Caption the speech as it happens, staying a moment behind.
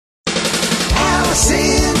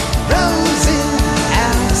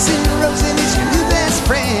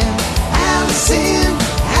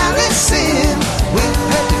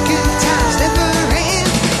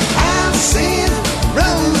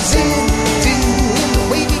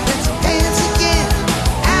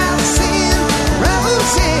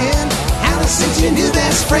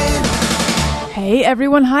Hey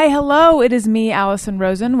everyone, hi, hello. It is me, Allison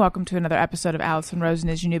Rosen. Welcome to another episode of Allison Rosen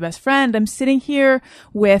is Your New Best Friend. I'm sitting here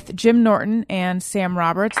with Jim Norton and Sam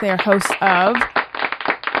Roberts. They are hosts of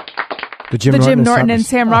The Jim Norton and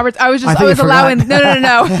Sam Roberts. I was allowing no.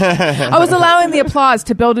 I was allowing the applause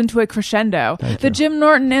to build into a crescendo. The Jim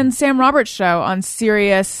Norton and Sam Roberts show on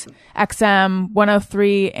Sirius XM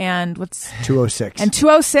 103 and what's 206 and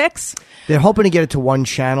 206. They're hoping to get it to one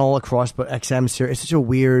channel across, but XM Sirius. It's such a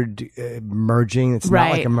weird merging. It's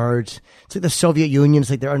not like a merge. It's like the Soviet Union. It's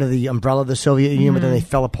like they're under the umbrella of the Soviet Union, but then they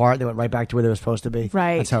fell apart. They went right back to where they were supposed to be.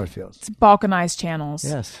 Right. That's how it feels. It's balkanized channels.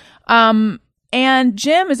 Yes. And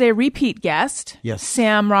Jim is a repeat guest. Yes.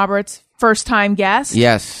 Sam Roberts, first-time guest.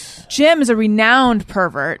 Yes. Jim is a renowned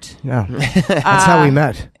pervert. Yeah. That's how we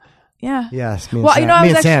met. Yeah. Yes. Me and Sam. Me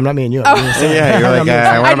and Sam, not me and you. Yeah, you're like,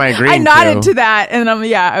 what am I agreeing I nodded to that, and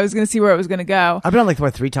I was going to see where it was going to go. I've been on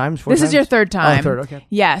 3 times, 4 times? This is your third time. Oh, third, okay.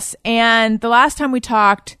 Yes. And the last time we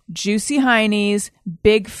talked, juicy heinies,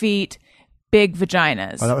 big feet, big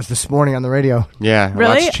vaginas. Oh, that was this morning on the radio. Yeah.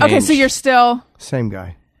 Really? Okay, so you're still... Same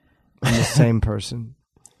guy. I'm the same person.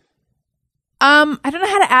 I don't know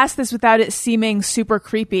how to ask this without it seeming super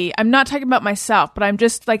creepy. I'm not talking about myself, but I'm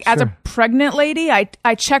just like, as a pregnant lady,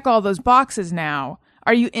 I check all those boxes now.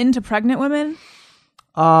 Are you into pregnant women?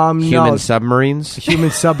 Human submarines?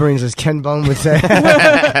 Human submarines, as Ken Bone would say.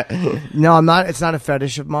 No, I'm not. It's not a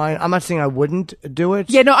fetish of mine. I'm not saying I wouldn't do it.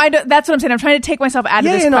 Yeah, no, that's what I'm saying. I'm trying to take myself out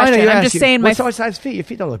of this question. I'm just saying what size feet? Your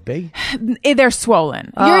feet don't look big. They're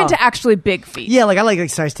swollen. You're into actually big feet. Yeah, I like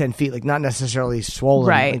size 10 feet, like not necessarily swollen.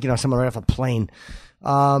 Right. Like, someone right off a plane.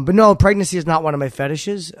 But no, pregnancy is not one of my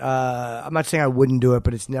fetishes. I'm not saying I wouldn't do it,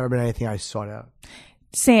 but it's never been anything I sought out.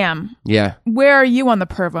 Sam. Yeah. Where are you on the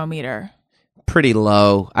pervometer? Pretty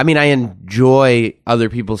low. I mean, I enjoy other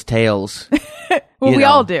people's tales. Well, we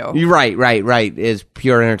all do. Right. Is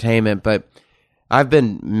pure entertainment. But I've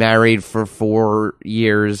been married for 4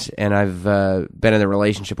 years, and I've been in a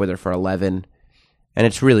relationship with her for 11. And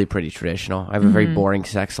it's really pretty traditional. I have a very boring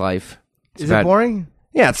sex life. Is it boring?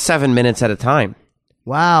 Yeah, it's 7 minutes at a time.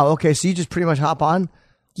 Wow. Okay, so you just pretty much hop on?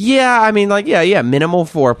 Yeah, I mean, minimal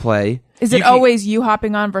foreplay. Is it always you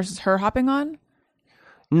hopping on versus her hopping on?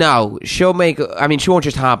 No, she won't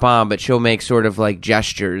just hop on, but she'll make sort of like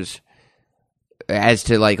gestures as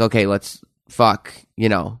to like, okay, let's fuck,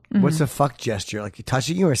 What's a fuck gesture? Like you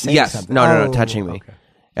touching you or saying something? No, touching me. Okay.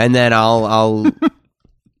 And then I'll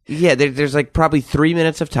yeah, there's like probably 3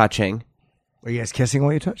 minutes of touching. Are you guys kissing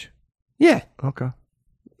while you touch? Yeah. Okay.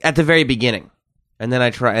 At the very beginning. And then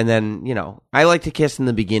I like to kiss in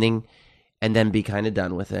the beginning and then be kind of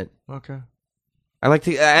done with it. Okay. I like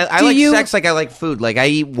sex like I like food. Like I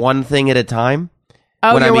eat one thing at a time.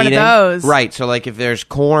 Oh, when you're I'm one eating. of those. Right. So like if there's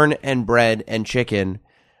corn and bread and chicken,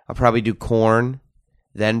 I'll probably do corn,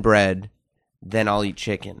 then bread, then I'll eat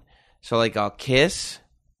chicken. So like I'll kiss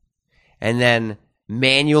and then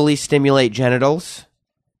manually stimulate genitals,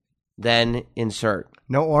 then insert.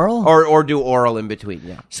 No oral? Or do oral in between,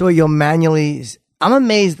 yeah. So you'll manually... I'm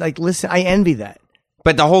amazed. Like, listen, I envy that.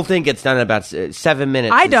 But the whole thing gets done in about 7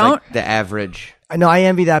 minutes. I don't. Like the average. I know, I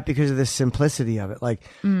envy that because of the simplicity of it. Like,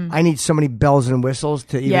 I need so many bells and whistles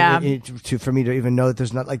to even for me to even know that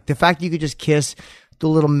there's not... Like, the fact that you could just kiss, do a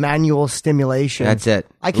little manual stimulation. That's it.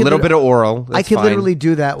 A little bit of oral. I could literally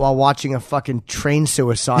do that while watching a fucking train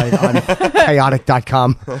suicide on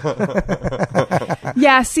chaotic.com.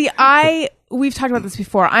 Yeah, see, we've talked about this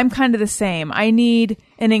before. I'm kind of the same. I need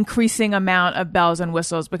an increasing amount of bells and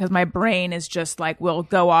whistles because my brain is just like, will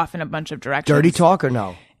go off in a bunch of directions. Dirty talk or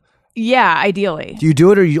no? Yeah, ideally. Do you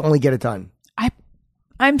do it or you only get it done?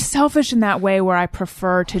 I'm selfish in that way where I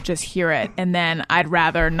prefer to just hear it and then I'd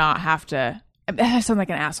rather not have to. I sound like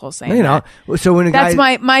an asshole saying that. So when that's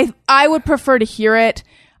my I would prefer to hear it.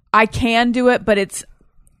 I can do it, but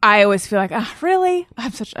I always feel like, really?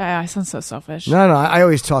 I sound so selfish. No, I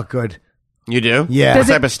always talk good. You do? Yeah. What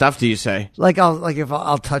type of stuff do you say? Like if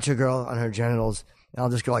I'll touch a girl on her genitals, and I'll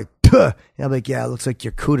just go like, puh, and I'll be like, yeah, it looks like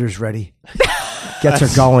your cooter's ready. Gets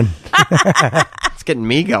her going. It's getting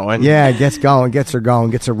me going. Yeah, it gets her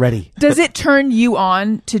going, gets her ready. Does it turn you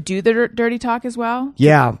on to do the dirty talk as well?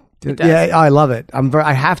 Yeah. Yeah, I love it.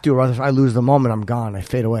 I have to, or else if I lose the moment, I'm gone. I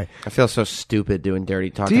fade away. I feel so stupid doing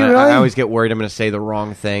dirty talk. Do you really? I always get worried I'm going to say the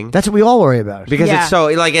wrong thing. That's what we all worry about. Because it's so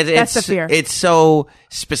like that's the fear. It's so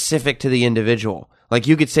specific to the individual. Like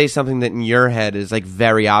you could say something that in your head is like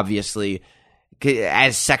very obviously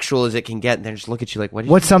as sexual as it can get, and then just look at you like,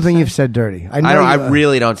 what's something you've said dirty? I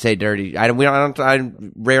really don't say dirty. I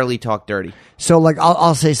rarely talk dirty. So like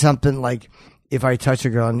I'll say something like if I touch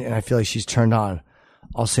a girl and I feel like she's turned on,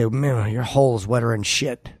 I'll say, man, your hole's wetter than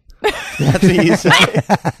shit. That's what you say.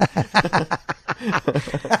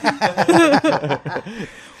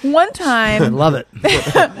 One time, Love it.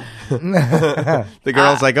 The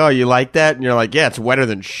girl's like, "Oh, you like that?" And you're like, "Yeah, it's wetter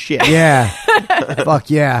than shit." Yeah. Fuck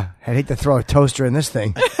yeah. I'd hate to throw a toaster in this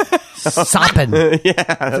thing. Sopping.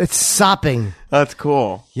 Yeah, It's sopping. that's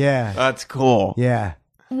cool. Yeah. That's cool. Yeah.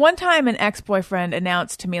 one time an ex-boyfriend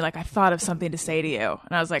announced to me, like, I thought of something to say to you.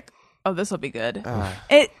 And I was like, oh, this will be good.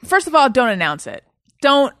 First of all, don't announce it.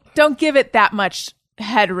 Don't give it that much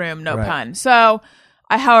headroom, no Right. pun. So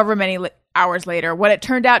however many hours later, what it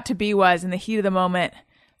turned out to be was, in the heat of the moment,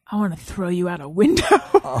 I want to throw you out a window.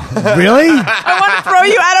 Really? I want to throw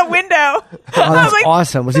you out a window. Oh, that's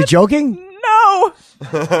awesome. Was he joking? No.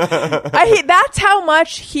 That's how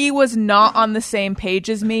much he was not on the same page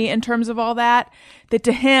as me in terms of all that. That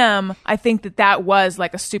to him, I think that was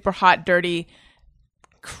like a super hot, dirty,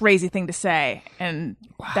 crazy thing to say. And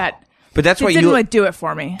that But that's it why didn't you really do it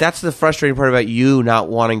for me. That's the frustrating part about you not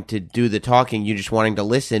wanting to do the talking, you just wanting to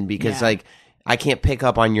listen because Yeah. like I can't pick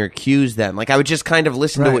up on your cues then. Like I would just kind of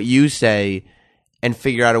listen to Right. what you say and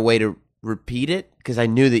figure out a way to repeat it because I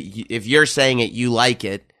knew that if you're saying it, you like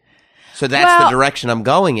it. So that's the direction I'm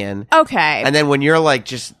going in. Okay. And then when you're like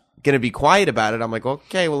just going to be quiet about it, I'm like,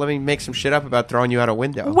 okay, well, let me make some shit up about throwing you out a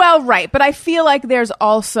window. Well, right. But I feel like there's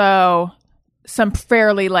also some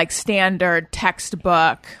fairly like standard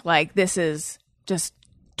textbook, like this is just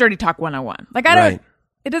dirty talk 101. Like Right.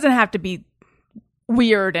 it doesn't have to be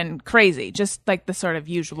weird and crazy, just like the sort of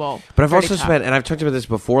usual. But I've dirty also talk. spent, and I've talked about this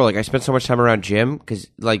before, like I spent so much time around Jim because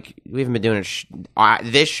like we haven't been doing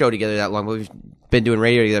this show together that long, but we've been doing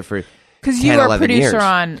radio together for 'Cause 10, you were a 11 producer years.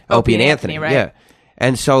 on Opie and Anthony, right? Yeah.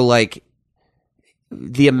 And so like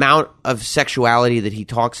the amount of sexuality that he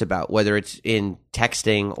talks about, whether it's in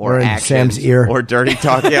texting or Or in actions Sam's ear. or dirty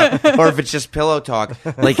talk, yeah, or if it's just pillow talk,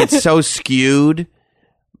 like it's so skewed.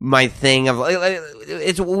 My thing of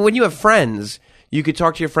it's when you have friends, you could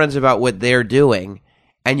talk to your friends about what they're doing,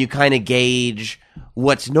 and you kind of gauge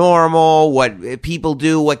what's normal, what people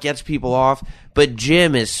do, what gets people off. But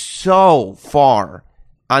Jim is so far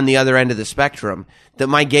on the other end of the spectrum that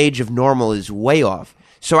my gauge of normal is way off.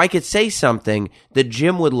 So I could say something that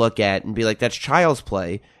Jim would look at and be like, that's child's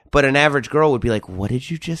play. But an average girl would be like, what did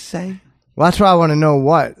you just say? Well, that's why I want to know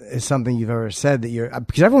what is something you've ever said that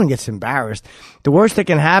because everyone gets embarrassed. The worst that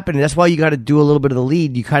can happen, and that's why you got to do a little bit of the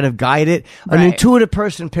lead. You kind of guide it. An Right. intuitive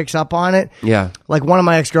person picks up on it. Yeah. Like one of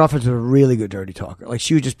my ex-girlfriends was a really good dirty talker. Like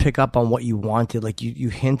she would just pick up on what you wanted. Like you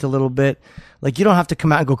hint a little bit. Like you don't have to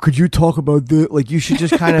come out and go, could you talk about this? Like you should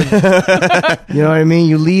just kind of, you know what I mean?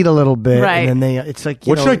 You lead a little bit. Right. And then it's like,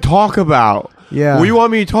 What should I talk about? Yeah. What do you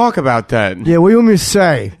want me to talk about then? Yeah, what do you want me to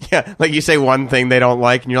say? Yeah, like you say one thing they don't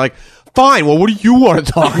like, and you're like, fine, well, what do you want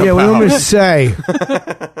to talk about? Yeah, what do you want me to say?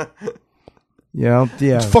 Yeah.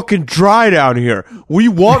 It's fucking dry down here. What do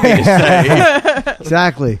you want me to say?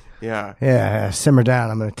 Exactly. Yeah. Yeah, simmer down.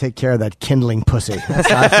 I'm going to take care of that kindling pussy. That's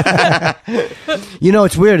not- You know,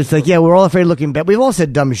 it's weird. It's like, yeah, we're all afraid of looking bad. We've all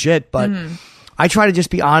said dumb shit, but I try to just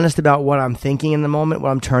be honest about what I'm thinking in the moment,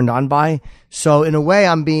 what I'm turned on by. So in a way,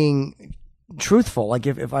 I'm being truthful. Like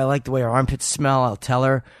if I like the way her armpits smell, I'll tell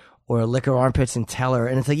her, or lick her armpits and tell her.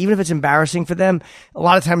 And it's like, even if it's embarrassing for them, a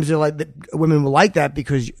lot of times they're like, women will like that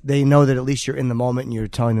because they know that at least you're in the moment and you're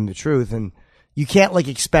telling them the truth. And you can't like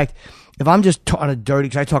expect, if I'm just on a dirty,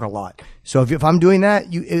 because I talk a lot. So if I'm doing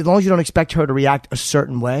that, as long as you don't expect her to react a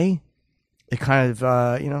certain way, it kind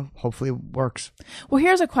of, hopefully works. Well,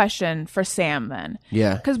 here's a question for Sam then.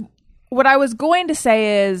 Yeah. Because what I was going to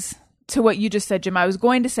say is, to what you just said, Jim, I was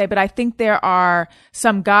going to say, but I think there are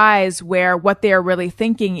some guys where what they're really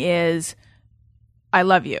thinking is, I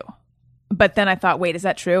love you. But then I thought, wait, is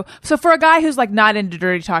that true? So for a guy who's like not into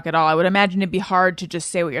dirty talk at all, I would imagine it'd be hard to just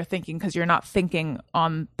say what you're thinking because you're not thinking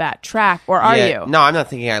on that track. Or are you? No, I'm not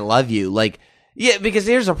thinking I love you. Like, yeah, because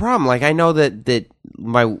here's a problem. Like, I know that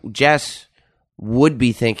my Jess would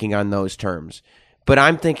be thinking on those terms, but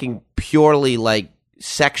I'm thinking purely like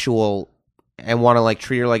sexual and want to like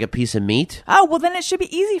treat her like a piece of meat. Oh, well, then it should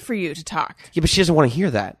be easy for you to talk. Yeah, but she doesn't want to hear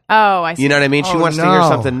that. Oh, I see. You know what I mean? She Oh, wants to hear no.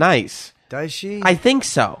 something nice. Does she? I think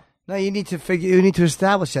so. No, you need to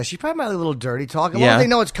establish that. She probably might like a little dirty talk. As long Yeah. as they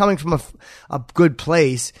know it's coming from a good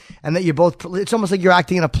place and that you're both, it's almost like you're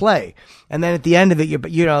acting in a play. And then at the end of it, you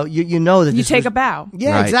know that You this take was- a bow.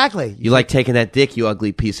 Yeah, Right. exactly. You like taking that dick, you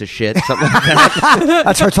ugly piece of shit. Something like that.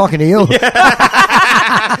 That's her talking to you.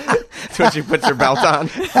 That's when she puts her belt on.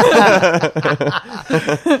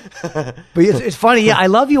 But it's funny. Yeah, I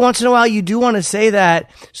love you. Once in a while, you do want to say that,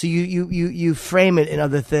 so you frame it in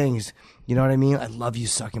other things. You know what I mean? I love you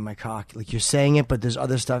sucking my cock. Like, you're saying it, but there's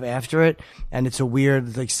other stuff after it, and it's a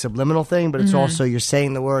weird, like, subliminal thing, but it's also you're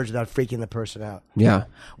saying the words without freaking the person out. Yeah.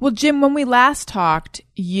 Well, Jim, when we last talked,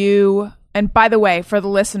 and by the way, for the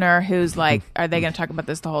listener who's like, are they going to talk about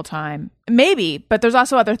this the whole time? Maybe, but there's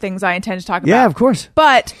also other things I intend to talk about. Yeah, of course.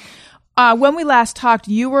 But when we last talked,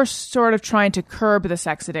 you were sort of trying to curb the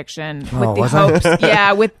sex addiction with the hopes.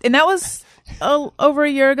 And that was over a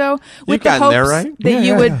year ago. With the hopes that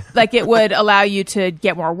you would like it would allow you to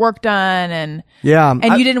get more work done, and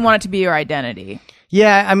you didn't want it to be your identity.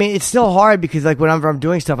 Yeah, I mean, it's still hard because like whenever I'm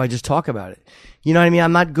doing stuff, I just talk about it. You know what I mean?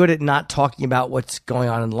 I'm not good at not talking about what's going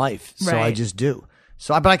on in life, so I just do.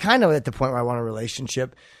 But I kind of at the point where I want a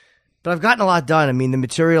relationship. But I've gotten a lot done. I mean, the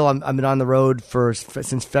material, I've been on the road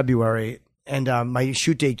since February, and my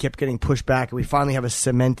shoot date kept getting pushed back, and we finally have a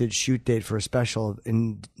cemented shoot date for a special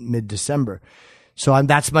in mid-December. So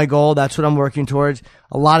that's my goal. That's what I'm working towards.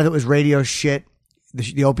 A lot of it was radio shit,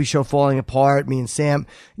 the Opie show falling apart, me and Sam,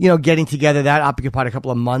 getting together. That occupied a couple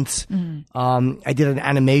of months. I did an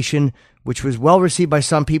animation, which was well received by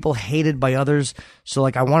some people, hated by others. So,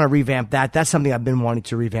 like, I want to revamp that. That's something I've been wanting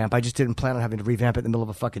to revamp. I just didn't plan on having to revamp it in the middle of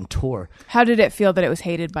a fucking tour. How did it feel that it was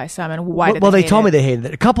hated by some, and why did they told me they hated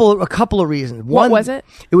it. A couple of reasons. What was it?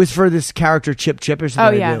 It was for this character, Chip or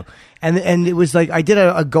something I do. And it was like, I did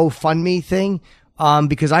a GoFundMe thing,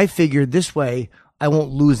 because I figured this way I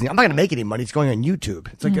won't lose any. I'm not going to make any money. It's going on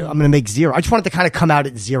YouTube. It's like, I'm going to make zero. I just wanted to kind of come out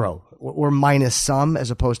at zero or minus some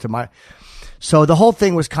as opposed to my... So the whole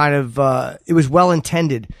thing was kind of, it was well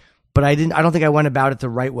intended, but I don't think I went about it the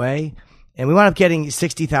right way. And we wound up getting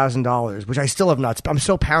 $60,000, which I still have not spent. I'm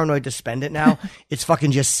so paranoid to spend it now. It's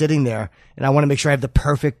fucking just sitting there. And I want to make sure I have the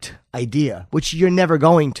perfect idea, which you're never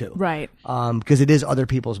going to. Right. Because it is other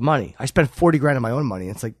people's money. I spent $40,000 of my own money.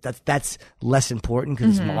 It's like, that's less important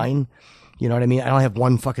because it's mine. You know what I mean? I only have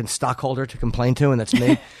one fucking stockholder to complain to, and that's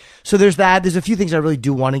me. So there's that. There's a few things I really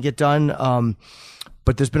do want to get done.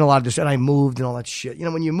 But there's been a lot of this, and I moved and all that shit.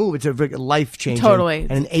 When you move, it's a life changing. Totally.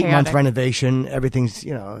 And an 8-month renovation, everything's,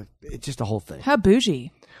 it's just a whole thing. How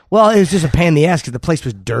bougie. Well, it was just a pain in the ass because the place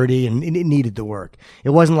was dirty and it needed the work. It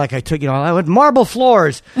wasn't like I took, I went marble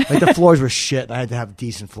floors. Like the floors were shit. I had to have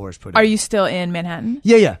decent floors put in. Are you still in Manhattan?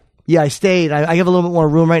 Yeah. Yeah, I stayed. I have a little bit more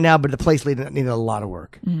room right now, but the place needed a lot of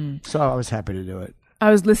work. So I was happy to do it. I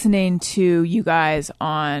was listening to you guys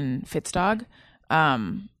on Fitzdog.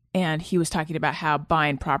 And he was talking about how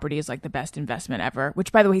buying property is like the best investment ever,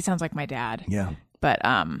 which, by the way, he sounds like my dad. Yeah. But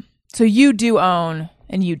so you do own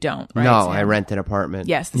and you don't, right? No, Sam? I rent an apartment.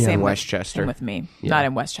 Yes, the same in Westchester. Same with me. Not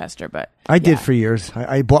in Westchester, but I did for years.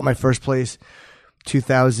 I bought my first place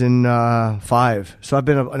 2005. So I've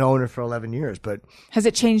been an owner for 11 years. But has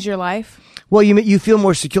it changed your life? Well, you feel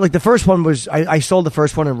more secure. Like the first one was, I sold the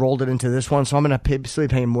first one and rolled it into this one, so I'm going to still be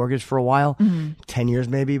paying mortgage for a while, 10 years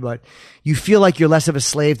maybe, but you feel like you're less of a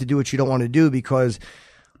slave to do what you don't want to do because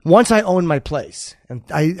once I owned my place and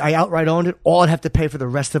I outright owned it, all I'd have to pay for the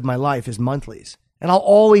rest of my life is monthlies. And I'll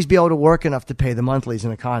always be able to work enough to pay the monthlies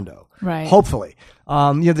in a condo. Right. Hopefully.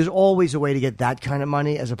 There's always a way to get that kind of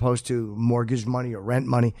money as opposed to mortgage money or rent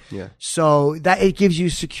money. Yeah. So that it gives you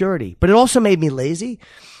security, but it also made me lazy.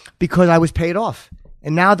 Because I was paid off.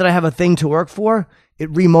 And now that I have a thing to work for,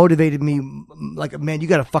 it remotivated me. Like, man, you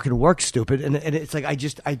got to fucking work, stupid. And it's like, I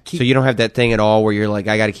keep. So you don't have that thing at all where you're like,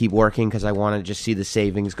 I got to keep working because I want to just see the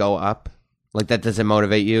savings go up? Like, that doesn't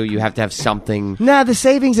motivate you? You have to have something. Nah, the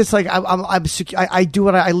savings, it's like, I do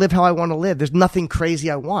what I live how I want to live. There's nothing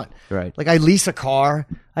crazy I want. Right. Like, I lease a car.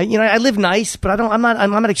 I live nice, but I'm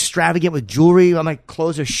not extravagant with jewelry. My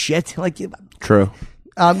clothes are shit. Like, true.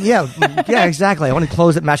 Yeah, exactly. I want to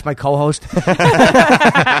clothes that match my co-host.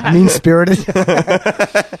 Mean-spirited.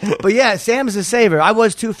 But yeah, Sam is a saver. I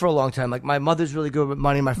was too for a long time. Like, my mother's really good with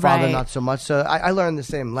money. My father, not so much. So I learned the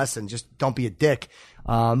same lesson. Just don't be a dick.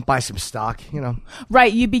 Buy some stock,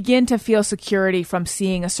 Right. You begin to feel security from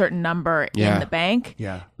seeing a certain number in the bank.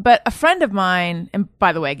 Yeah. But a friend of mine, and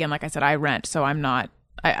by the way, again, like I said, I rent, so I'm not,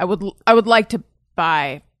 I would like to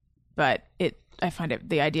buy, but I find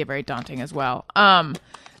the idea very daunting as well.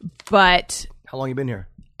 But how long you been here?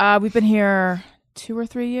 We've been here 2 or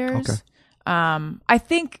 3 years. Okay. I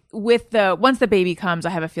think once the baby comes, I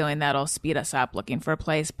have a feeling that'll speed us up looking for a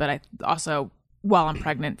place. But I also, while I'm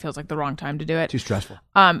pregnant, feels like the wrong time to do it. Too stressful.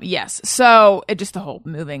 Yes. So just the whole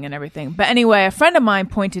moving and everything. But anyway, a friend of mine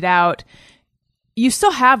pointed out, you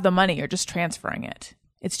still have the money. You're just transferring it.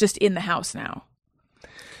 It's just in the house now.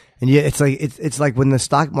 And yeah, it's like when the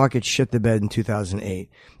stock market shit the bed in 2008.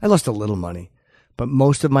 I lost a little money, but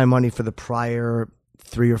most of my money for the prior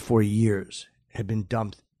 3 or 4 years had been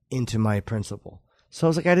dumped into my principal. So I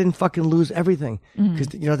was like, I didn't fucking lose everything because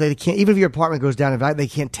they can't. Even if your apartment goes down in value, they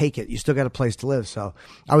can't take it. You still got a place to live. So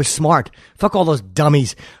I was smart. Fuck all those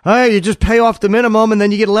dummies. Hey, you just pay off the minimum and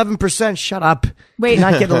then you get 11%. Shut up. Wait, you're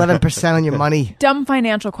not getting 11% on your money. Dumb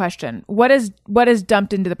financial question. What does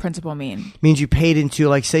dumped into the principal mean? Means you paid into,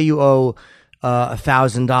 like, say you owe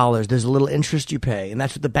 $1,000. There's a little interest you pay, and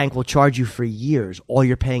that's what the bank will charge you for years. All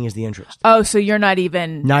you're paying is the interest. Oh, so you're not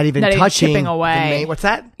even touching chipping away. What's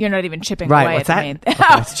that? You're not even chipping right, away. What's that? Main Okay,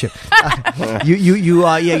 that's chip. You're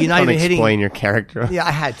not even hitting. Explain your character. Yeah,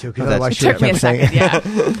 I had to because otherwise It took me a second. Yeah.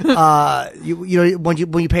 When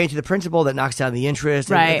you pay into the principal, that knocks down the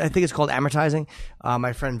interest. Right. I think it's called amortizing.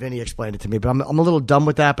 My friend Vinny explained it to me, but I'm a little dumb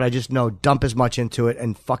with that. But I just know dump as much into it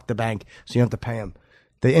and fuck the bank, so you don't have to pay them.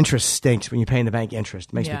 The interest stinks when you're paying the bank interest.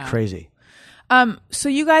 It makes me crazy. So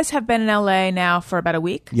you guys have been in LA now for about a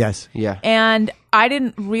week. Yes. Yeah. And I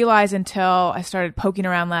didn't realize until I started poking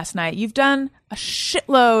around last night. You've done a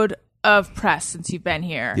shitload of press since you've been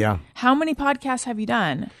here. Yeah. How many podcasts have you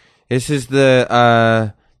done? This is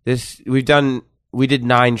we did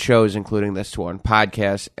 9 shows, including this one,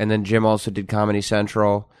 podcasts, and then Jim also did Comedy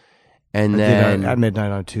Central, and then at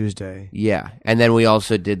midnight on Tuesday. Yeah, and then we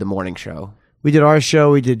also did the morning show. We did our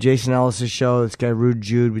show. We did Jason Ellis's show. This guy Rude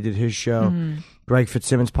Jude. We did his show. Greg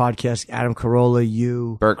Fitzsimmons podcast. Adam Carolla.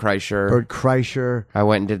 You. Bert Kreischer. I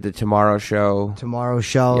went and did the Tomorrow Show.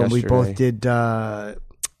 Yesterday. And we both did. Tony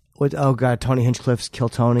Hinchcliffe's Kill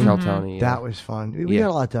Tony. That was fun. We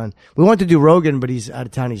got a lot done. We wanted to do Rogan, but he's out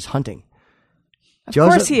of town. He's hunting. Of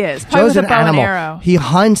course he is. Probably Joe's with a bow and animal. arrow. He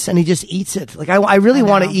hunts and he just eats it. Like I really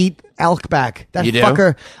want to eat elk back. That You do?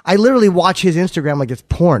 fucker. I literally watch his Instagram like it's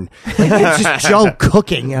porn. Like it's just Joe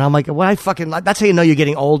cooking, and I'm like, that's how you know you're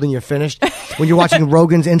getting old and you're finished. When you're watching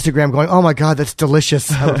Rogan's Instagram, going, oh my god, that's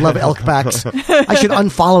delicious. I would love elk backs. I should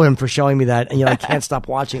unfollow him for showing me that, and I can't stop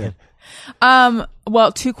watching it.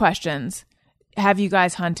 Well, 2 questions. Have you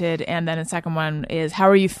guys hunted? And then the second one is, how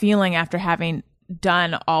are you feeling after having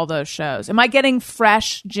done all those shows? Am I getting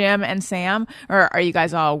fresh Jim and Sam, or are you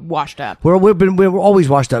guys all washed up? We're always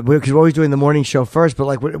washed up because we're always doing the morning show first, but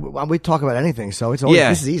like we talk about anything, so it's always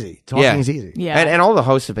this is easy. Talking is easy. Yeah, and all the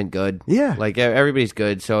hosts have been good. Yeah, like everybody's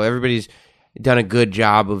good, so everybody's done a good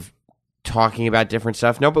job of talking about different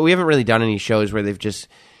stuff. No, but we haven't really done any shows where they've just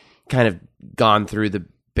kind of gone through the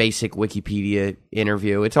basic Wikipedia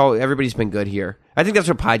interview. Everybody's been good here. I think that's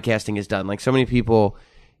what podcasting has done. Like so many people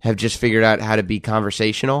have just figured out how to be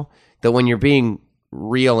conversational, that when you're being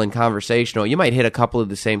real and conversational, you might hit a couple of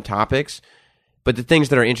the same topics, but the things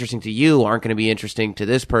that are interesting to you aren't going to be interesting to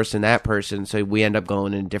this person, that person, so we end up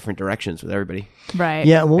going in different directions with everybody. Right.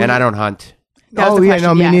 Yeah. Well, and I don't hunt.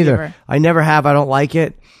 Me neither. I never have. I don't like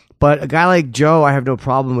it. But a guy like Joe, I have no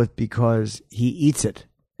problem with because he eats it.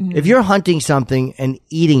 Mm-hmm. If you're hunting something and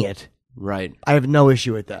eating it, right, I have no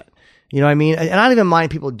issue with that. You know what I mean? And I don't even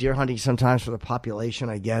mind people deer hunting sometimes for the population,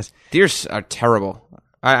 I guess. Deers are terrible.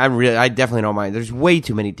 I definitely don't mind. There's way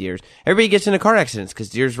too many deers. Everybody gets into car accidents because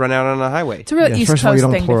deers run out on the highway. It's a real East Coast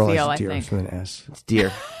thing to feel, I think. With an S. It's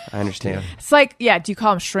deer. I understand. It's like, do you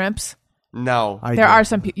call them shrimps? No. There are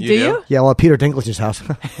some people. Do you? Yeah, well, Peter Dinklage's house.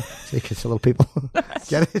 See, it's little people.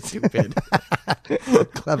 Get it? Stupid.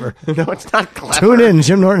 Clever. No, it's not clever. Tune in,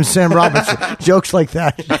 Jim Norton, Sam Roberts. Jokes like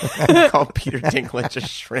that. Call Peter Dinklage a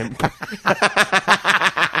shrimp.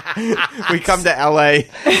 We come to L.A.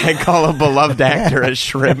 and call a beloved actor a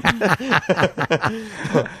shrimp.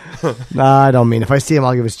 Nah, I don't mean. If I see him,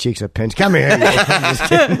 I'll give his cheeks a pinch. Come here. I'm just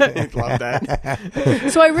kidding. Love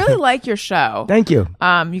that. So I really like your show. Thank you.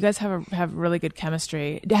 You guys have really good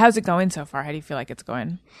chemistry. How's it going so far? How do you feel like it's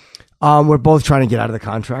going? We're both trying to get out of the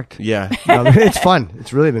contract. Yeah. It's fun.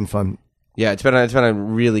 It's really been fun. Yeah, it's been a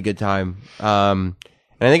really good time. And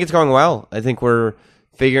I think it's going well. I think we're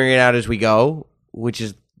figuring it out as we go, which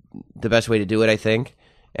is the best way to do it, I think.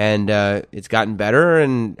 And it's gotten better,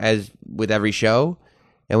 and as with every show.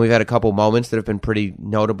 And we've had a couple moments that have been pretty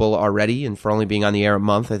notable already. And for only being on the air a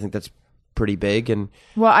month, I think that's pretty big. And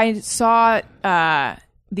well, I saw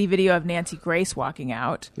the video of Nancy Grace walking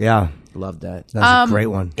out. Yeah. Loved that. That was a great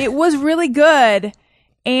one. It was really good.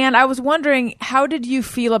 And I was wondering, how did you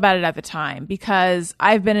feel about it at the time? Because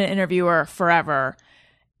I've been an interviewer forever.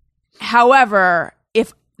 However,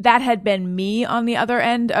 if that had been me on the other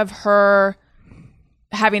end of her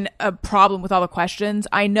having a problem with all the questions,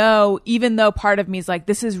 I know even though part of me is like,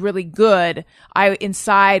 this is really good, I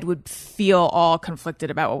inside would feel all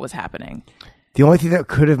conflicted about what was happening. The only thing that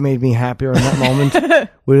could have made me happier in that moment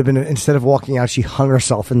would have been, instead of walking out, she hung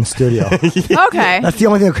herself in the studio. Okay. That's the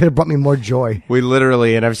only thing that could have brought me more joy. We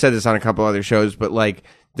literally, and I've said this on a couple other shows, but like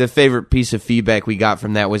the favorite piece of feedback we got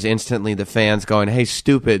from that was instantly the fans going, "Hey,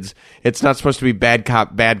 stupids! It's not supposed to be bad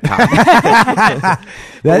cop, bad cop."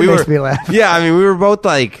 That makes me laugh. Yeah, I mean, we were both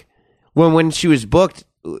like, when she was booked,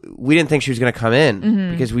 we didn't think she was going to come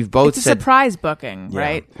in because we've both It's said a surprise booking,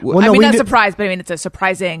 right? Well, I no, mean, we not did- surprise, but I mean, it's a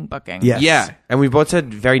surprising booking. Yes. Yeah, and we both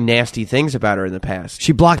said very nasty things about her in the past.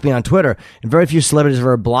 She blocked me on Twitter, and very few celebrities have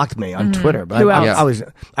ever blocked me on Twitter. But Who I else?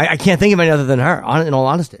 I can't think of any other than her. In all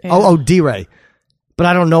honesty, D-Ray. But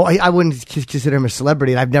I don't know. I wouldn't consider him a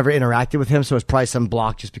celebrity, and I've never interacted with him, so it's probably some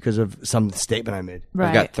block just because of some statement I made. Right.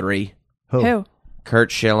 I've got 3. Who?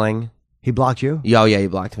 Kurt Schilling. He blocked you? Oh, yeah, he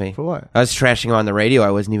blocked me. For what? I was trashing him on the radio.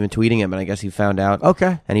 I wasn't even tweeting him, and I guess he found out.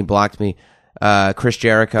 Okay. And he blocked me. Chris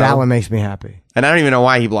Jericho. That one makes me happy. And I don't even know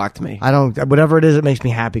why he blocked me. Whatever it is, it makes me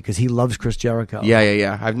happy because he loves Chris Jericho.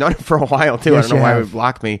 Yeah. I've known him for a while, too. Yes, I don't know you why he have. would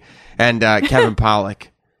block me. And Kevin Pollak.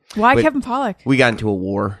 Why Wait. Kevin Pollak? We got into a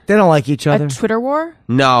war. They don't like each other. A Twitter war?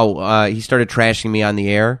 No, he started trashing me on the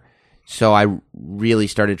air, so I really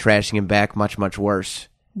started trashing him back much, much worse.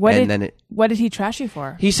 What and did then what did he trash you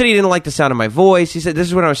for? he said he didn't like the sound of my voice. He said this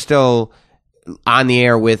is when I was still on the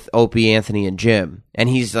air with Opie, Anthony, and Jim. And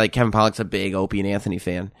he's like, Kevin Pollak's a big Opie and Anthony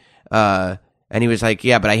fan. And he was like,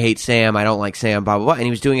 yeah, but I hate Sam. I don't like Sam, blah, blah, blah. And he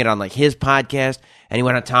was doing it on like his podcast. And he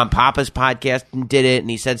went on Tom Papa's podcast and did it. And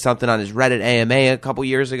he said something on his Reddit AMA a couple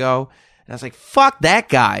years ago. And I was like, fuck that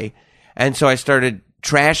guy. And so I started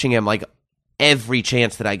trashing him like every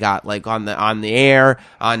chance that I got, like on the air,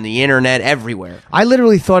 on the internet, everywhere. I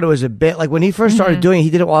literally thought it was a bit like when he first started doing it,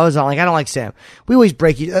 he did it while I was on. Like, I don't like Sam. We always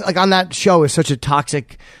break you. Like on that show is such a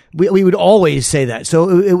toxic. We would always say that.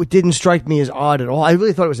 So it didn't strike me as odd at all. I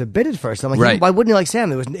really thought it was a bit at first. I'm like, Right. why wouldn't he like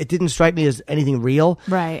Sam? It didn't strike me as anything real.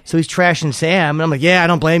 Right. So he's trashing Sam, and I'm like, yeah, I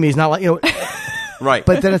don't blame you. He's not like, Right.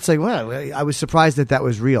 But then it's like, well, I was surprised that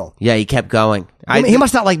was real. Yeah, he kept going. I mean, he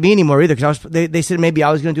must not like me anymore either because they said maybe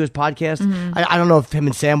I was going to do his podcast. I don't know if him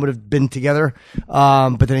and Sam would have been together,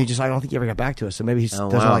 but then I don't think he ever got back to us. So maybe he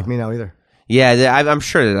doesn't wow. like me now either. Yeah, I'm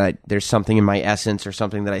sure that there's something in my essence or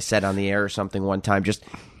something that I said on the air or something one time just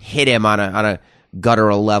hit him on a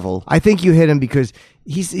guttural level. I think you hit him because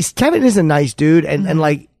Kevin is a nice dude, and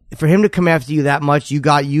like for him to come after you that much, you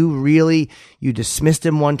dismissed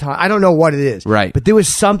him one time. I don't know what it is, Right. But there was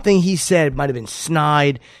something he said might have been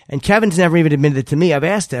snide, and Kevin's never even admitted it to me. I've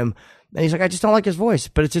asked him. And he's like, I just don't like his voice.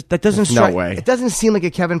 But it's just, that doesn't No strike. way. It doesn't seem like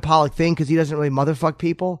a Kevin Pollak thing because he doesn't really motherfuck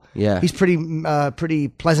people. Yeah. He's pretty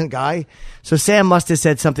pleasant guy. So Sam must have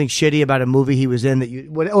said something shitty about a movie he was in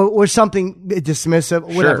that or something dismissive,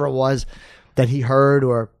 whatever it was that he heard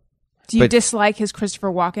or. Do you But- dislike his Christopher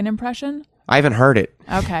Walken impression? I haven't heard it.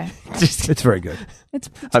 Okay. It's very good. It's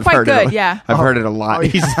I've quite heard good, it. yeah. I've heard it a lot.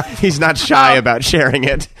 He's not shy about sharing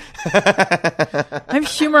it. I'm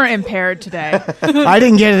humor impaired today. I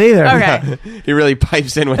didn't get it either. Okay. He really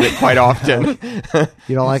pipes in with it quite often.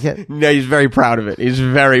 You don't like it? No, he's very proud of it. He's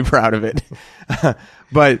very proud of it.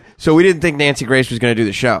 But so we didn't think Nancy Grace was going to do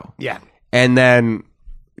the show. Yeah. And then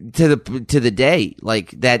to the day,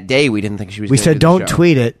 like that day, we didn't think she was. We gonna said do the don't show.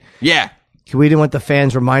 tweet it. Yeah. We didn't want the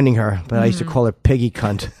fans reminding her, but I used to call her piggy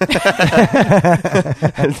cunt.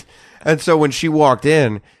 And so when she walked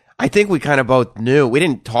in, I think we kind of both knew. We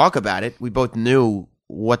didn't talk about it. We both knew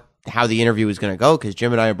how the interview was going to go because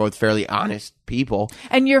Jim and I are both fairly honest people.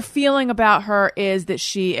 And your feeling about her is that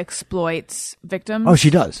she exploits victims? Oh, she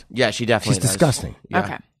does. Yeah, she definitely She's does. disgusting. Yeah.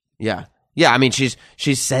 Okay. Yeah. I mean, she's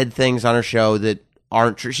said things on her show that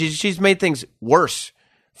aren't true. She's made things worse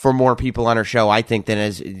for more people on her show, I think,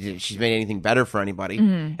 than she's made anything better for anybody.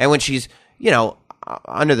 Mm-hmm. And when she's,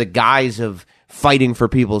 under the guise of fighting for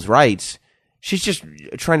people's rights, she's just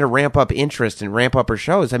trying to ramp up interest and ramp up her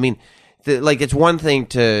shows. I mean, it's one thing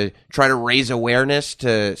to try to raise awareness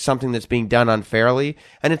to something that's being done unfairly,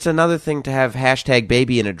 and it's another thing to have hashtag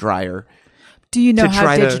baby in a dryer. Do you know to how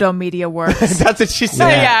try to- digital media works? That's what she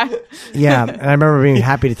said. Yeah. Yeah, and I remember being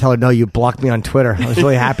happy to tell her, no, you blocked me on Twitter. I was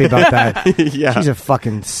really happy about that. Yeah. She's a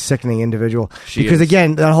fucking sickening individual. She because is.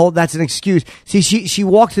 again, that's an excuse. See, she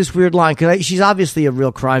walked this weird line because she's obviously a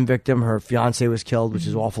real crime victim. Her fiance was killed, which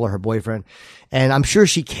is awful, or her boyfriend. And I'm sure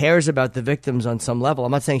she cares about the victims on some level.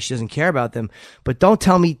 I'm not saying she doesn't care about them, but don't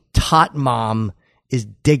tell me Tot Mom is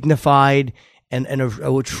dignified and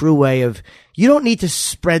a true way of, you don't need to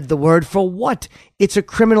spread the word for what? It's a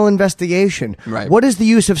criminal investigation. Right. What is the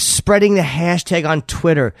use of spreading the hashtag on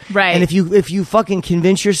Twitter? Right. And if you fucking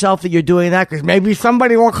convince yourself that you're doing that because maybe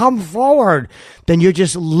somebody will come forward, then you're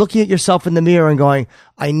just looking at yourself in the mirror and going,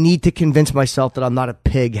 I need to convince myself that I'm not a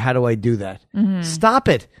pig. How do I do that? Stop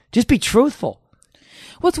it. Just be truthful.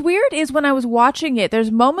 What's weird is when I was watching it,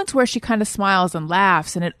 there's moments where she kind of smiles and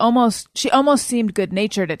laughs, and she almost seemed good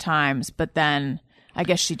natured at times, but then I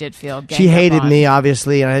guess she did feel ganged She hated up on. me,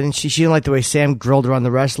 obviously, and she didn't like the way Sam grilled her on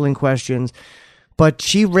the wrestling questions. But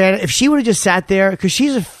she ran. If she would have just sat there, because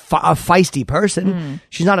she's a feisty person,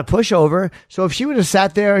 she's not a pushover. So if she would have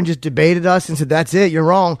sat there and just debated us and said, "That's it, you're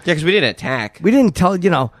wrong," Yeah, because we didn't attack. we didn't tell.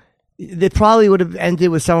 It probably would have ended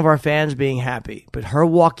with some of our fans being happy. But her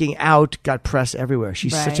walking out got press everywhere.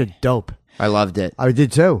 She's such a dope. I loved it. I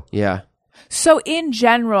did too. Yeah. So in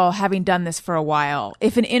general, having done this for a while,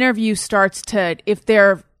 if an interview if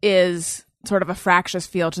there is sort of a fractious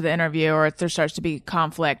feel to the interview or if there starts to be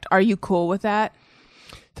conflict, are you cool with that?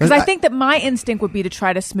 Because I think that my instinct would be to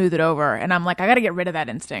try to smooth it over, and I'm like, I got to get rid of that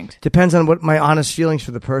instinct. Depends on what my honest feelings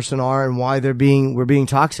for the person are and why we're being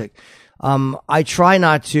toxic. I try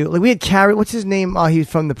not to. Like we had Carrie. What's his name? He's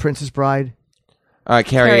from The Princess Bride.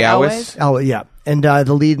 Carrie Elwes. Oh yeah, and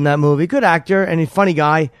the lead in that movie, good actor and a funny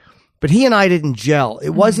guy. But he and I didn't gel. It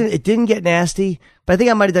wasn't. It didn't get nasty. But I think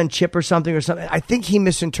I might have done Chip or something. I think he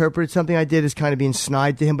misinterpreted something I did as kind of being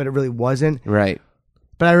snide to him, but it really wasn't. Right.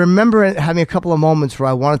 But I remember having a couple of moments where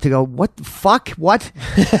I wanted to go, "What the fuck? What?"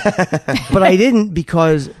 But I didn't,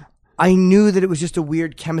 because I knew that it was just a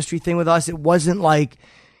weird chemistry thing with us. It wasn't like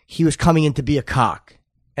he was coming in to be a cock.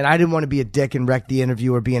 And I didn't want to be a dick and wreck the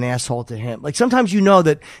interview or be an asshole to him. Like sometimes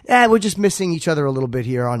that we're just missing each other a little bit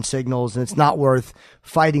here on signals, and it's not worth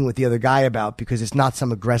fighting with the other guy about because it's not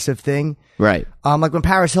some aggressive thing. Right. Like when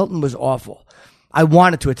Paris Hilton was awful, I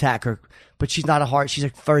wanted to attack her, but she's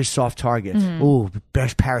a very soft target. Ooh,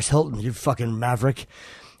 best Paris Hilton, you fucking maverick.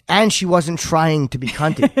 And she wasn't trying to be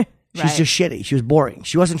cunty. She's just shitty. She was boring.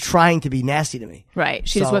 She wasn't trying to be nasty to me. Right.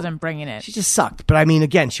 She just wasn't bringing it. She just sucked. But I mean,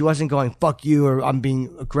 again, she wasn't going, fuck you, or I'm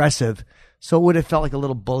being aggressive. So it would have felt like a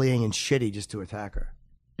little bullying and shitty just to attack her.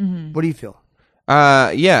 Mm-hmm. What do you feel?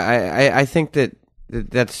 Yeah, I think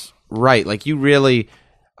that's right. Like you really,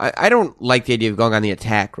 I don't like the idea of going on the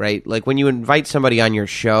attack, right? Like when you invite somebody on your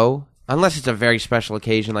show, unless it's a very special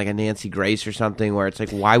occasion like a Nancy Grace or something where it's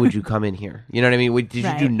like, why would you come in here? You know what I mean? Did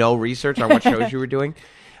you do no research on what shows you were doing?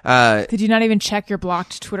 Did you not even check your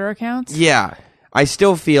blocked Twitter accounts? Yeah. I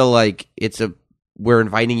still feel like we're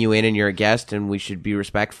inviting you in and you're a guest and we should be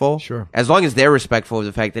respectful. Sure. As long as they're respectful of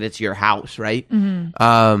the fact that it's your house, right?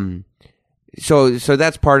 Mm-hmm. So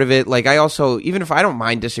that's part of it. Like I also, even if I don't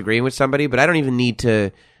mind disagreeing with somebody, but I don't even need to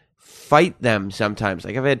fight them sometimes.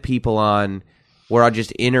 Like I've had people on where I'll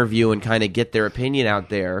just interview and kind of get their opinion out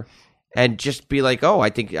there and just be like, oh, I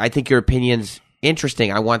think your opinion's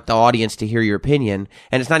interesting. I want the audience to hear your opinion.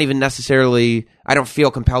 And it's not even necessarily, I don't feel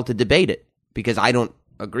compelled to debate it because I don't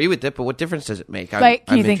agree with it, but what difference does it make?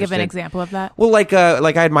 Can you think of an example of that? Well, like I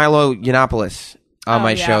had Milo Yiannopoulos on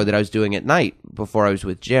my show that I was doing at night before I was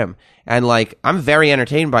with Jim. And like, I'm very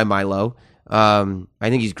entertained by Milo. I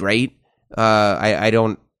think he's great. I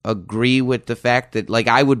don't agree with the fact that like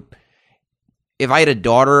if I had a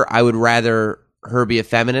daughter, I would rather her be a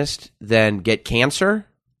feminist than get cancer,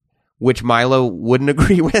 which Milo wouldn't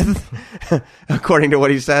agree with, according to what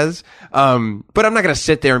he says. But I'm not going to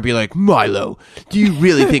sit there and be like, Milo, do you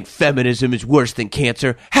really think feminism is worse than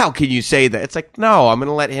cancer? How can you say that? It's like, no, I'm going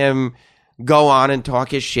to let him go on and talk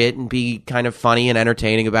his shit and be kind of funny and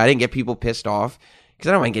entertaining about it and get people pissed off, because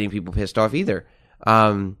I don't mind getting people pissed off either.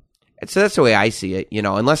 So that's the way I see it, you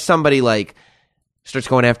know, unless somebody like starts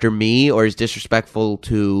going after me or is disrespectful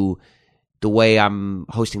to the way I'm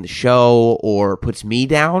hosting the show or puts me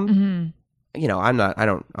down, you know, I'm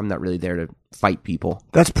not really there to fight people.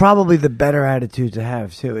 That's probably the better attitude to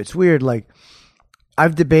have too. It's weird. Like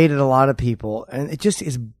I've debated a lot of people and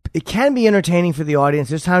it can be entertaining for the audience.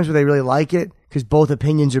 There's times where they really like it because both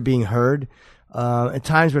opinions are being heard. At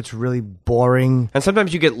times where it's really boring. And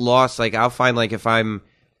sometimes you get lost. Like I'll find like if I'm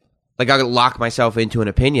like I'll lock myself into an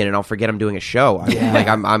opinion and I'll forget I'm doing a show.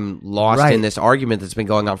 I'm lost in this argument that's been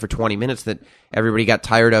going on for 20 minutes that everybody got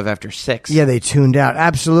tired of after 6. Yeah, they tuned out.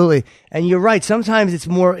 Absolutely. And you're right. Sometimes it's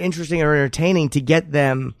more interesting or entertaining to get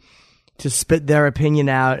them to spit their opinion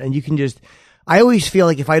out. And you can I always feel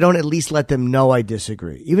like if I don't at least let them know I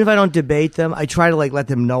disagree, even if I don't debate them, I try to like let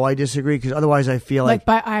them know I disagree, because otherwise I feel like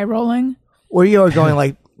by eye rolling, or you're going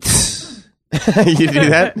like, you do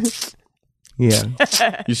that?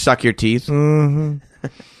 Yeah. You suck your teeth? Mm-hmm.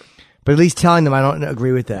 But at least telling them I don't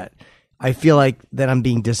agree with that. I feel like that I'm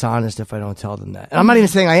being dishonest if I don't tell them that. And I'm not even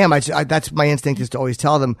saying I am. That's my instinct, is to always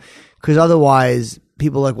tell them, because otherwise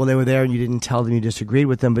people are like, well, they were there and you didn't tell them you disagreed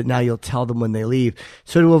with them, but now you'll tell them when they leave.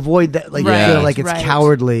 So to avoid that, like, you feel like it's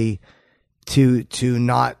cowardly to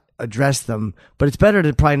not address them, but it's better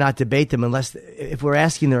to probably not debate them unless if we're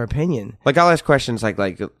asking their opinion. Like I'll ask questions like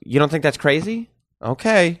you don't think that's crazy?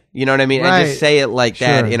 Okay. You know what I mean? Right. And just say it like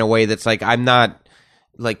that in a way that's like, I'm not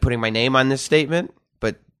like putting my name on this statement,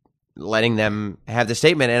 but letting them have the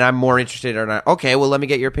statement, and I'm more interested in, okay, well, let me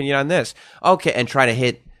get your opinion on this. Okay, and try to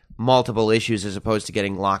hit multiple issues as opposed to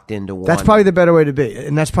getting locked into one. That's probably the better way to be,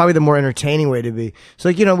 and that's probably the more entertaining way to be. So,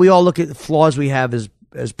 like, we all look at the flaws we have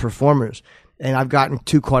as performers, and I've gotten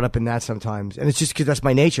too caught up in that sometimes, and it's just because that's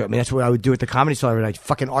my nature. I mean, that's what I would do at the Comedy Store every night. I'd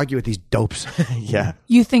fucking argue with these dopes. Yeah.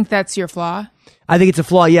 You think that's your flaw? I think it's a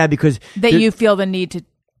flaw, yeah, because that you feel the need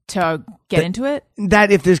to get into it?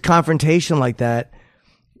 That if there's confrontation like that,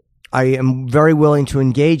 I am very willing to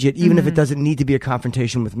engage it, even if it doesn't need to be a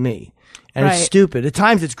confrontation with me. And it's stupid. At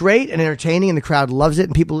times it's great and entertaining and the crowd loves it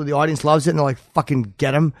and people in the audience loves it and they're like, fucking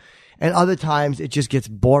get them. And other times it just gets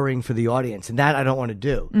boring for the audience, and that I don't want to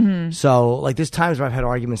do. So, like, there's times where I've had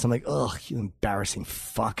arguments, I'm like, ugh, you embarrassing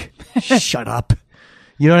fuck. Shut up.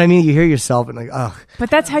 You know what I mean? You hear yourself and like, ugh.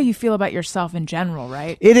 But that's how you feel about yourself in general,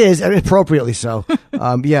 right? It is, appropriately so.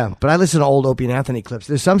 Yeah, but I listen to old Opie and Anthony clips.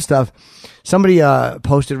 There's some stuff. Somebody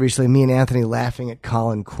posted recently me and Anthony laughing at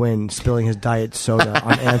Colin Quinn spilling his diet soda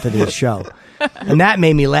on Anthony's show. And that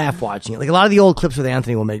made me laugh watching it. Like, a lot of the old clips with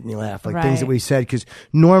Anthony will make me laugh. Like, things that we said, because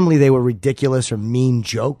normally they were ridiculous or mean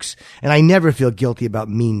jokes. And I never feel guilty about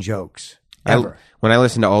mean jokes. Ever. When I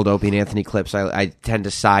listen to old Opie and Anthony clips, I tend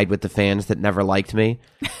to side with the fans that never liked me.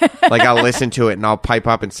 Like, I'll listen to it and I'll pipe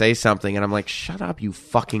up and say something, and I'm like, shut up, you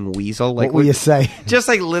fucking weasel. Like, what will you say? Just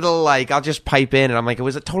like little, like, I'll just pipe in and I'm like, it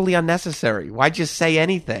was totally unnecessary. Why'd you say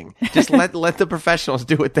anything? Just let the professionals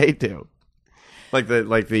do what they do. Like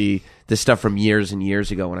the stuff from years and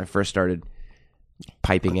years ago when I first started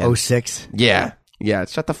piping in. 06? Yeah. Yeah.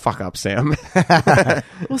 Shut the fuck up, Sam.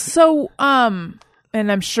 Well, so, and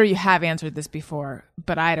I'm sure you have answered this before,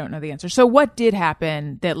 but I don't know the answer. So what did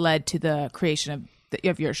happen that led to the creation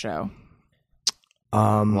of your show?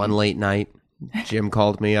 One late night, Jim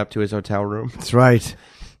called me up to his hotel room. That's right.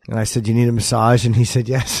 And I said, you need a massage? And he said,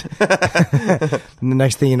 yes. And the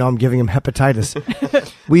next thing you know, I'm giving him hepatitis.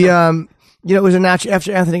 It was a natural,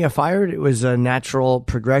 after Anthony got fired, it was a natural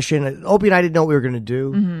progression. Opie and I didn't know what we were going to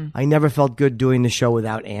do. I never felt good doing the show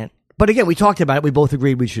without Ant. But again, we talked about it. We both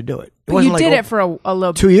agreed we should do it. But you did it for a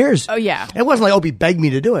little 2 years. Oh, yeah. It wasn't like Opie begged me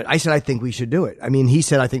to do it. I said, I think we should do it. I mean, he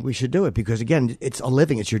said, I think we should do it because, again, it's a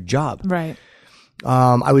living. It's your job. Right.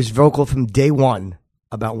 I was vocal from day one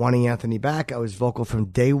about wanting Anthony back. I was vocal from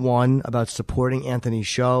day one about supporting Anthony's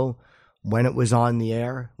show when it was on the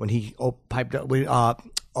air, when he opened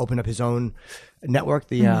up his own network,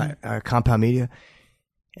 the Compound Media.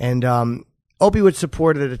 And Opie would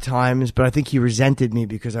support it at times, but I think he resented me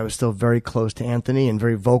because I was still very close to Anthony and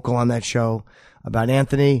very vocal on that show about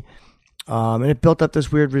Anthony. And it built up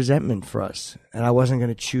this weird resentment for us. And I wasn't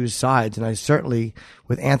going to choose sides. And I certainly,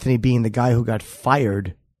 with Anthony being the guy who got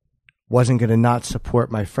fired, wasn't going to not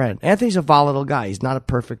support my friend. Anthony's a volatile guy. He's not a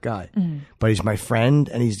perfect guy. But he's my friend,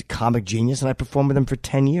 and he's a comic genius, and I performed with him for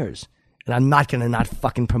 10 years. And I'm not going to not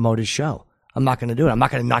fucking promote his show. I'm not going to do it. I'm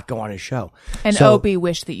not going to not go on his show. And so, Opie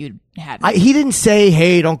wished that you had. He didn't say,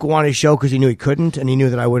 "Hey, don't go on his show," because he knew he couldn't, and he knew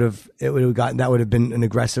that that would have been an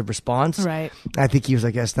aggressive response. Right. I think he was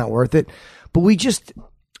like, "It's not worth it." But we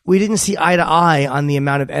didn't see eye to eye on the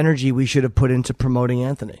amount of energy we should have put into promoting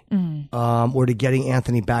Anthony, or to getting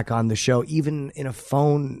Anthony back on the show, even in a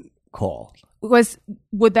phone call.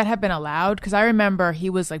 Would that have been allowed? Because I remember he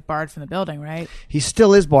was like barred from the building, right? He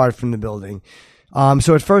still is barred from the building.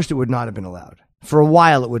 So at first it would not have been allowed. For a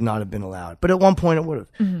while it would not have been allowed. But at one point it would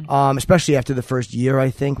have. Especially after the first year, I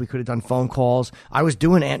think. We could have done phone calls. I was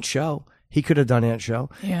doing Ant's show. He could have done Ant's show.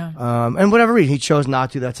 Yeah. And whatever reason he chose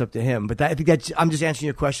not to, that's up to him. But I think I'm just answering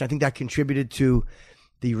your question. I think that contributed to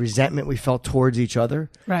the resentment we felt towards each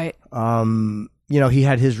other. Right. He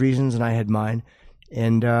had his reasons and I had mine.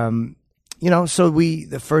 And, so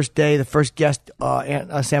the first guest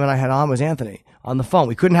Sam and I had on was Anthony on the phone.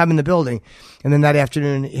 We couldn't have him in the building. And then that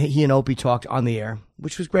afternoon, he and Opie talked on the air,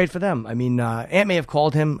 which was great for them. I mean, Ant may have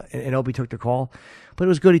called him and Opie took the call, but it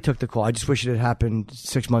was good he took the call. I just wish it had happened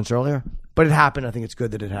 6 months earlier. But it happened. I think it's good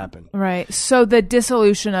that it happened. Right. So the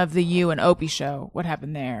dissolution of the You and Opie show, what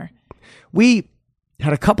happened there? We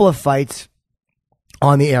had a couple of fights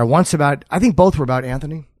on the air. I think both were about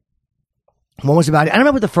Anthony. One was about, I don't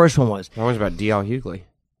remember what the first one was. One was about D.L. Hughley.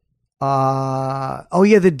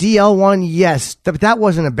 The DL one, yes. But that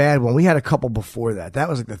wasn't a bad one. We had a couple before that. That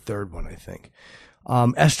was like the third one, I think.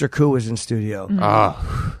 Esther Koo was in studio.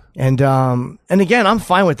 And again, I'm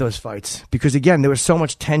fine with those fights because again, there was so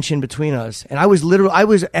much tension between us. And I was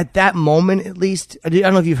at that moment, at least, I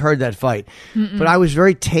don't know if you've heard that fight, but I was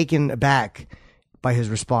very taken aback by his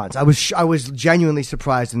response. I was genuinely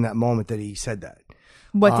surprised in that moment that he said that.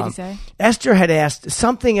 What did he say? Esther had asked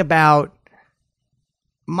something about,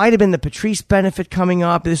 might have been the Patrice benefit coming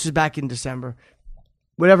up. This was back in December.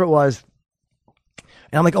 whatever it was.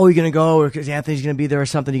 And I'm like, oh, you're going to go because Anthony's going to be there or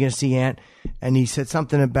something. You're going to see Ant. And he said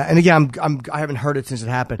something about, and again, I haven't heard it since it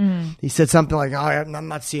happened. He said something like, oh, I'm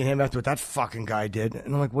not seeing him after what that fucking guy did.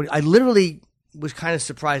 And I'm like, what? I literally was kind of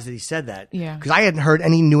surprised that he said that. Yeah. Because I hadn't heard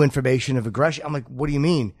any new information of aggression. I'm like, what do you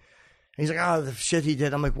mean? And he's like, oh, the shit he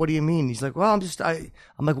did. I'm like, what do you mean? He's like, well,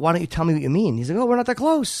 I'm like, why don't you tell me what you mean? He's like, oh, we're not that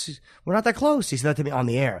close. We're not that close. He said that to me on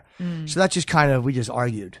the air. So that just kind of, we just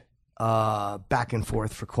argued back and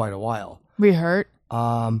forth for quite a while. Were you hurt?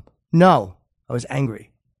 No, I was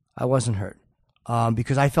angry. I wasn't hurt.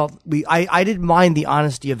 Because I felt I didn't mind the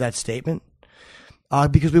honesty of that statement.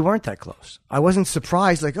 Because we weren't that close. I wasn't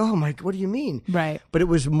surprised, like, oh my, what do you mean? Right. But it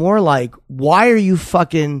was more like, why are you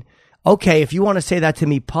fucking, okay, if you want to say that to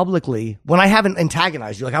me publicly, when I haven't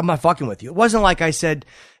antagonized you, like, I'm not fucking with you. It wasn't like I said,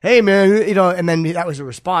 hey man, and then that was a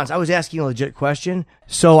response. I was asking a legit question.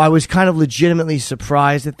 So I was kind of legitimately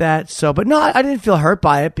surprised at that. So, but no, I didn't feel hurt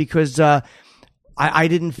by it because, I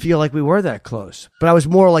didn't feel like we were that close. But I was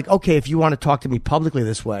more like, okay, if you want to talk to me publicly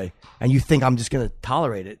this way and you think I'm just going to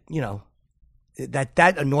tolerate it,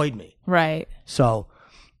 that annoyed me. Right. So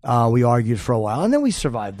we argued for a while and then we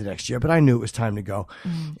survived the next year, but I knew it was time to go.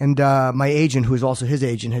 And my agent, who was also his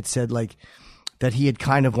agent, had said like that he had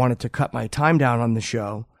kind of wanted to cut my time down on the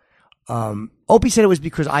show. Opie said it was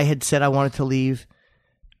because I had said I wanted to leave,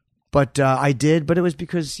 but I did, but it was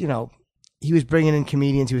because, he was bringing in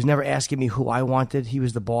comedians. He was never asking me who I wanted. He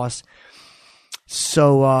was the boss.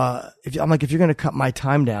 So if you're going to cut my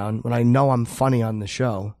time down when I know I'm funny on the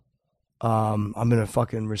show, I'm going to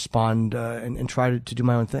fucking respond and try to do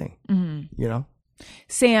my own thing.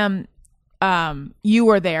 Sam, you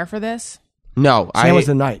were there for this? No. Sam was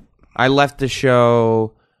the night. I left the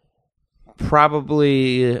show I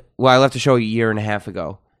left the show a year and a half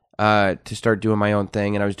ago to start doing my own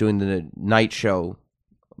thing, and I was doing the night show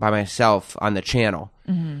by myself on the channel.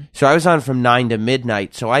 So I was on from 9 to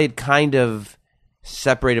midnight. So I had kind of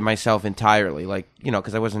separated myself entirely, like,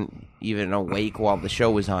 because I wasn't even awake while the show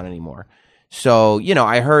was on anymore. So,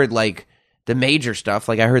 I heard like the major stuff.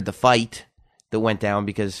 Like I heard the fight that went down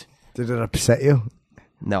because... Did it upset you?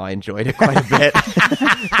 No, I enjoyed it quite a bit.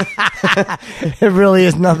 It really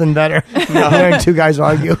is nothing better than hearing two guys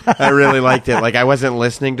argue. I really liked it. Like I wasn't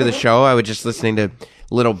listening to the show. I was just listening to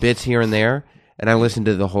little bits here and there. And I listened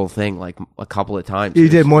to the whole thing like a couple of times. You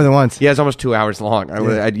did more than once. Yeah, it's almost 2 hours long.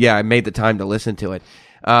 I made the time to listen to it.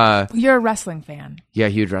 You're a wrestling fan. Yeah,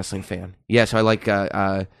 huge wrestling fan. Yeah, so I like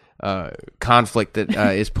conflict that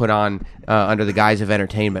is put on under the guise of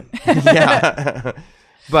entertainment. Yeah.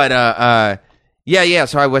 But yeah.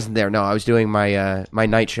 So I wasn't there. No, I was doing my my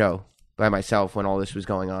night show by myself when all this was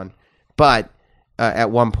going on. But at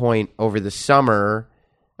one point over the summer,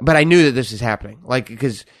 but I knew that this was happening, like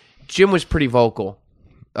because Jim was pretty vocal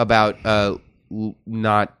about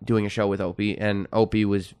not doing a show with Opie, and Opie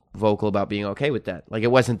was vocal about being okay with that. Like,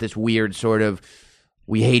 it wasn't this weird sort of,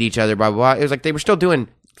 we hate each other, blah, blah, blah. It was like they were still doing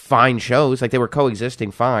fine shows. Like, they were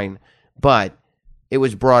coexisting fine, but it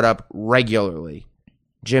was brought up regularly.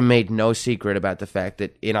 Jim made no secret about the fact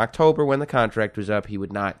that in October, when the contract was up, he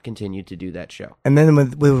would not continue to do that show. And then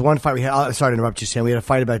with one fight we had, sorry to interrupt you, Sam, we had a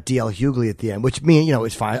fight about DL Hughley at the end, which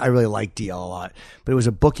it's fine. I really like DL a lot, but it was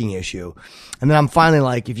a booking issue. And then I'm finally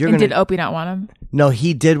like, if you're going to... Did Opie not want him? No,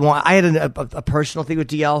 he did want... I had a personal thing with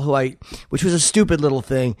DL, which was a stupid little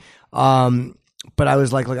thing. But I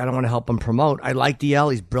was like, look, I don't want to help him promote. I like DL.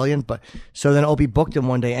 He's brilliant. But so then Opie booked him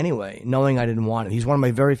one day anyway, knowing I didn't want it. He's one of my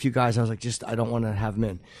very few guys. I was like, I don't want to have him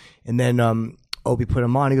in. And then Opie put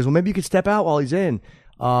him on. He goes, well, maybe you could step out while he's in.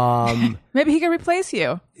 Maybe he could replace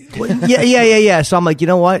you. Yeah. So I'm like, you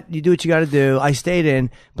know what? You do what you got to do. I stayed in,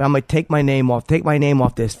 but I'm like, take my name off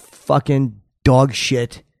this fucking dog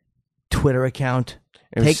shit Twitter account.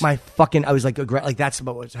 Take my fucking... I was like that's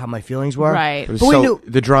about how my feelings were. Right. But we knew...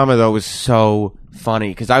 The drama, though, was so funny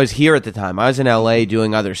because I was here at the time. I was in L.A.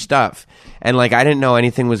 doing other stuff. And, like, I didn't know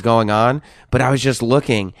anything was going on, but I was just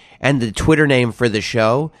looking. And the Twitter name for the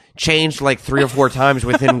show changed, like, 3 or 4 times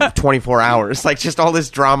within 24 hours. Like, just all this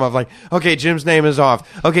drama of, like, okay, Jim's name is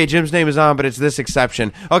off. Okay, Jim's name is on, but it's this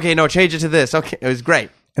exception. Okay, no, change it to this. Okay, it was great.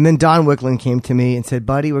 And then Don Wicklund came to me and said,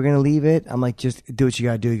 buddy, we're going to leave it. I'm like, just do what you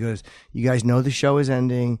got to do. He goes, you guys know the show is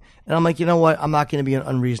ending. And I'm like, you know what? I'm not going to be an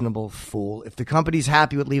unreasonable fool. If the company's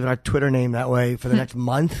happy with leaving our Twitter name that way for the next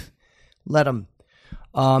month, let them.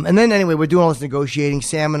 And then anyway, we're doing all this negotiating.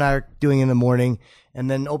 Sam and I are doing it in the morning. And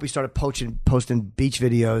then Opie started posting beach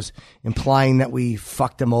videos, implying that we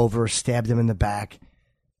fucked him over, stabbed him in the back.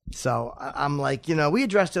 So I'm like, we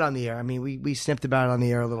addressed it on the air. I mean, we snipped about it on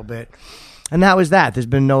the air a little bit. And that was that. There's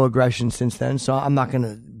been no aggression since then, so I'm not going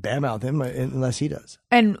to badmouth him unless he does.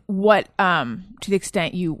 And what, to the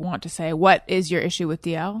extent you want to say, what is your issue with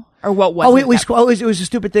DL? Or what was it was a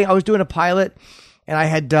stupid thing. I was doing a pilot, and I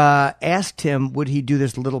had asked him, would he do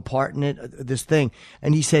this little part in it, this thing?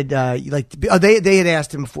 And he said, they had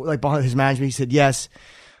asked him, behind his management, he said yes.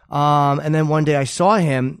 And then one day I saw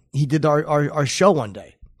him, he did our show one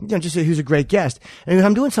day. Just he was a great guest. And he goes,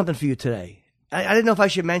 I'm doing something for you today. I didn't know if I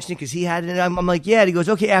should mention it because he had it. I'm like, yeah. And he goes,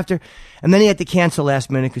 okay, after. And then he had to cancel last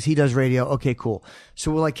minute because he does radio. Okay, cool. So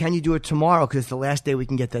we're like, can you do it tomorrow? Because it's the last day we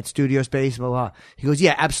can get that studio space, blah, blah. He goes,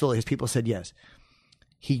 yeah, absolutely. His people said yes.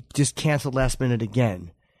 He just canceled last minute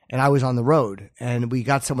again. And I was on the road. And we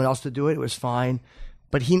got someone else to do it. It was fine.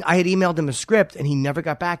 But I had emailed him a script and he never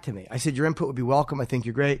got back to me. I said, your input would be welcome. I think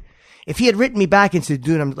you're great. If he had written me back and said,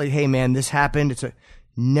 dude, I'm like, hey, man, this happened.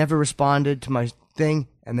 Never responded to my thing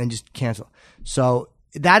and then just cancel. So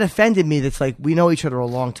that offended me. That's like, we know each other a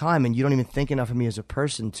long time and you don't even think enough of me as a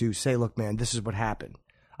person to say, look, man, this is what happened.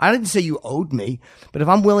 I didn't say you owed me, but if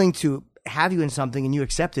I'm willing to have you in something and you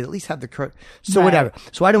accept it, at least have the courage. So whatever.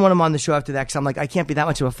 So I didn't want him on the show after that because I'm like, I can't be that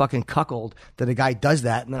much of a fucking cuckold that a guy does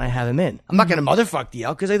that and then I have him in. I'm not going to motherfuck DL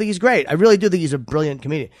because I think he's great. I really do think he's a brilliant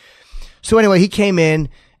comedian. So anyway, he came in.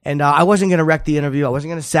 And I wasn't going to wreck the interview. I wasn't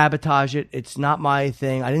going to sabotage it. It's not my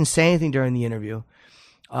thing. I didn't say anything during the interview.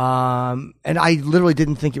 And I literally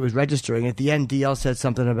didn't think it was registering. At the end, DL said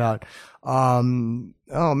something about, oh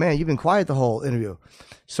man, you've been quiet the whole interview.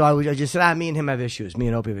 So I just said, me and him have issues. Me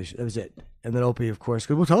and Opie have issues. That was it. And then Opie, of course,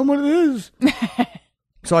 goes, well, tell him what it is.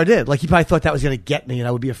 So I did. Like, he probably thought that was going to get me and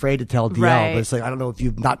I would be afraid to tell DL. Right. But it's like, I don't know if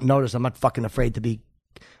you've not noticed. I'm not fucking afraid to be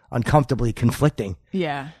uncomfortably conflicting.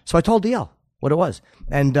 Yeah. So I told DL what it was.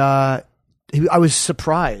 And I was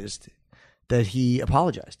surprised that he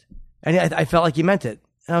apologized. And I felt like he meant it.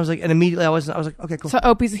 And I was like, and immediately I was like, okay, cool. So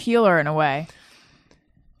Opie's a healer in a way.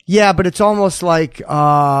 Yeah, but it's almost like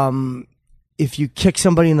if you kick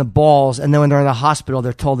somebody in the balls and then when they're in the hospital,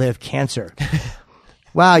 they're told they have cancer.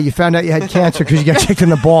 Wow, you found out you had cancer because you got kicked in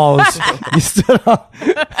the balls. You stood up.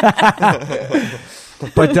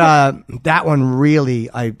 But that one really,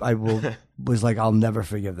 was like, I'll never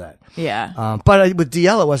forgive that. Yeah. But with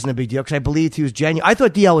DL, it wasn't a big deal because I believed he was genuine. I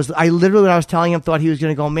thought DL was, I literally, when I was telling him, thought he was going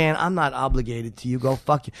to go, man, I'm not obligated to you. Go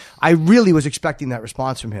fuck you. I really was expecting that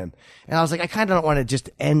response from him. And I was like, I kind of don't want to just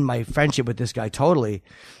end my friendship with this guy totally.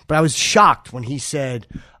 But I was shocked when he said,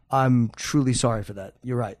 I'm truly sorry for that.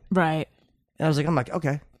 You're right. Right. And I was like,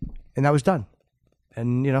 okay. And that was done.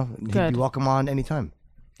 And, he'd be welcome on anytime.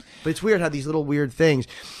 But it's weird how these little weird things.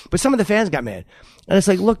 But some of the fans got mad. And it's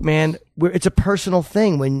like, look, man, it's a personal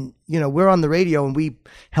thing. When, we're on the radio and we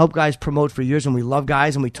help guys promote for years and we love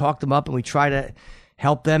guys and we talk them up and we try to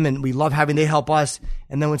help them and we love having they help us.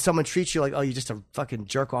 And then when someone treats you like, oh, you're just a fucking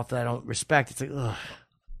jerk off that I don't respect, it's like, ugh,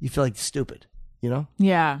 you feel like stupid,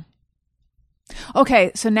 Yeah.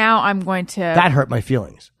 Okay, so now I'm going to... That hurt my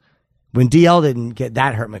feelings. When DL didn't get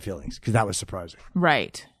that, hurt my feelings because that was surprising.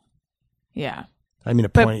 Right. Yeah. I mean, to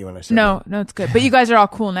point at you when I said that. No, it's good. But you guys are all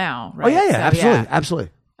cool now, right? Oh, yeah, so,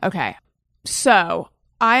 absolutely. Okay. So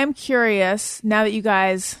I am curious, now that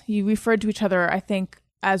you referred to each other, I think,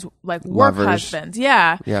 as like work Lovers. Husbands.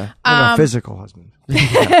 Yeah. Yeah. No, physical husband.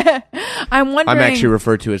 I'm wondering. I'm actually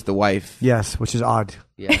referred to as the wife. Yes, which is odd.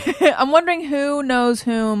 Yeah. I'm wondering who knows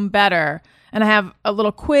whom better. And I have a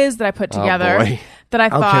little quiz that I put together that I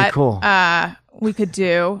thought cool. We could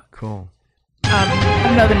do. Cool. I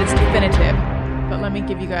don't know that it's definitive, but let me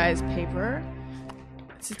give you guys paper.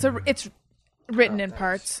 It's written in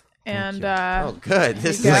parts. And oh, good.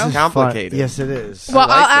 This is go. complicated. Yes, it is. Well,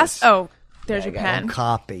 like I'll ask. this. Oh, there's your pen.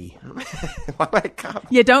 Copy. Why would I copy?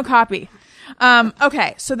 Yeah, don't copy.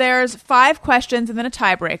 Okay, so there's 5 questions and then a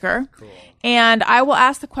tiebreaker. Cool. And I will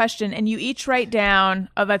ask the question, and you each write down.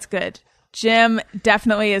 Oh, that's good. Jim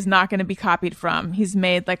definitely is not going to be copied from. He's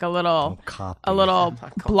made like a little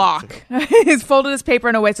block. He's folded his paper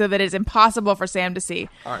in a way so that it's impossible for Sam to see.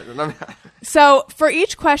 All right, then So for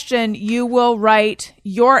each question, you will write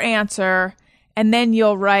your answer, and then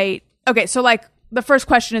you'll write. Okay, so like the first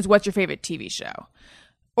question is, what's your favorite TV show?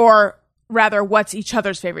 Or rather, what's each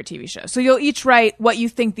other's favorite TV show? So you'll each write what you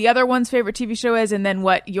think the other one's favorite TV show is, and then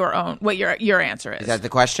what your answer is. Is that the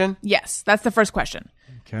question? Yes, that's the first question.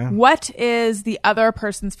 Okay. What is the other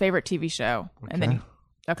person's favorite TV show? Okay. And then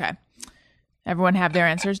everyone have their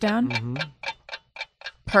answers down? Mm-hmm.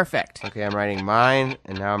 Perfect. Okay, I'm writing mine,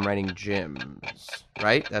 and now I'm writing Jim's.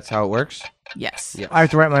 Right? That's how it works? Yes. Yeah. I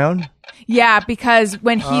have to write my own? Yeah, because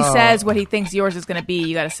when he says what he thinks yours is going to be,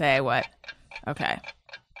 you got to say what. Okay.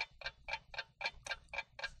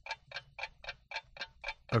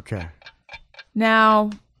 Okay.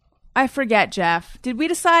 Now, I forget, Jeff. Did we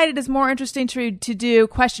decide it is more interesting to do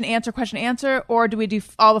question, answer, or do we do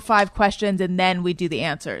all the 5 questions and then we do the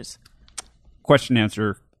answers? Question,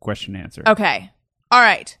 answer, question, answer. Okay. All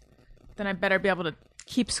right. Then I better be able to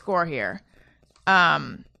keep score here.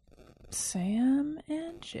 Sam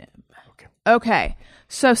and Jim. Okay.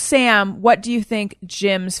 So, Sam, what do you think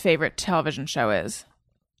Jim's favorite television show is?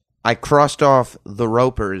 I crossed off The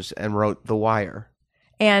Ropers and wrote The Wire.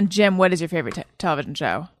 And Jim, what is your favorite television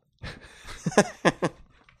show?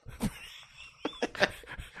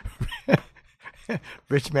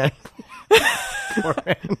 Rich Man. Poor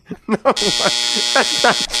Man. No, that's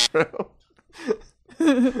not true.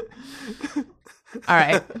 All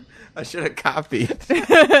right. I should have copied.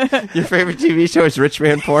 Your favorite TV show is Rich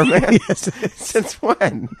Man, Poor Man? Yes. Since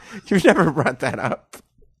when? You've never brought that up.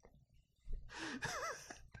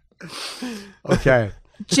 Okay.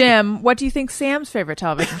 Jim, what do you think Sam's favorite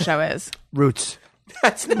television show is? Roots.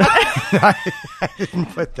 That's not. I didn't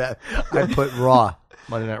put that. I put Raw.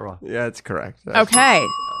 Monday Night Raw. Yeah, that's correct. That's Okay.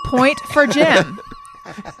 Point for Jim.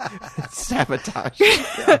 sabotage.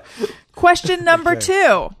 Question number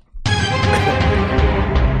 2.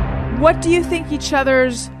 What do you think each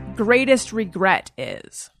other's greatest regret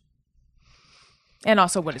is? And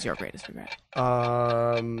also, what is your greatest regret?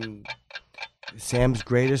 Sam's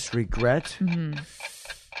greatest regret. Mm-hmm.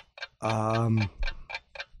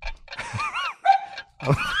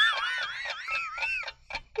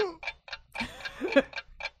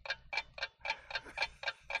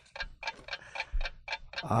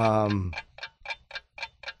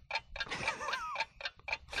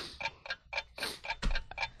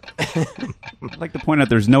 I'd like to point out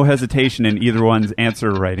there's no hesitation in either one's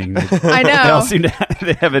answer writing. I know. They all seem to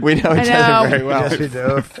have it We know each I know. other very well. Yes, we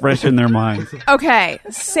do. fresh in their minds. Okay.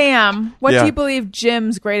 Sam, what Yeah. do you believe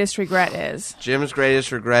Jim's greatest regret is? Jim's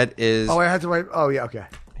greatest regret is Oh, I had to wait. Oh, yeah, okay.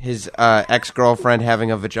 his ex-girlfriend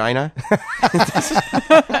having a vagina.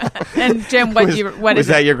 And Jim, what is Was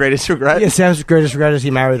that your greatest regret? Yeah, Sam's greatest regret is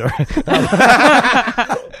he married her.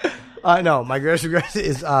 No, my greatest regret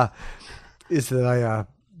is that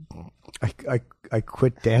I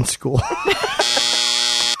quit dance school.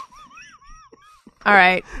 All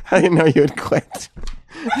right. I didn't know you had quit.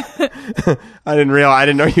 I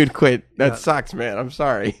didn't know you'd quit. That sucks, man. I'm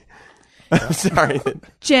sorry. I'm sorry.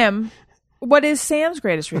 Jim, what is Sam's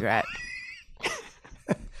greatest regret?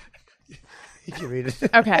 You can read it.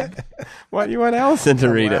 Okay. Why do you want Allison to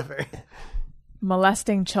read it?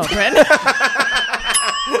 Molesting children.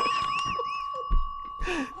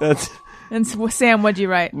 That's And Sam, what'd you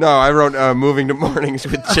write? no. I wrote moving to mornings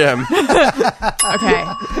with Jim.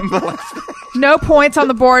 Okay. No points on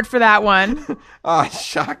the board for that one. Oh,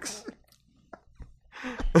 shucks.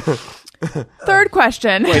 Third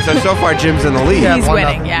question. Wait, so far Jim's in the lead. Yeah. He's 1-0.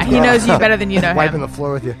 winning. Yeah, he knows you better than you know Wiping him. the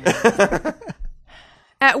floor with you.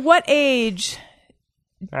 At what age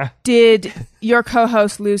did your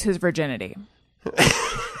co-host lose his virginity?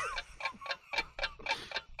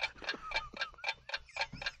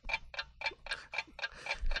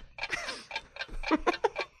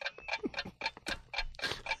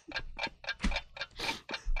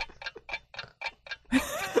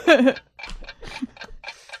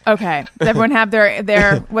 Okay. Does everyone have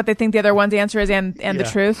their what they think the other one's answer is and the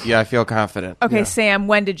truth? Yeah, I feel confident. Okay, Sam,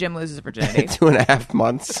 when did Jim lose his virginity? 2.5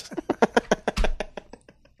 months.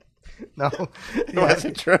 No. Was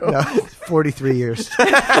it true? No, 43 years.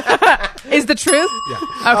 Is the truth? Yeah.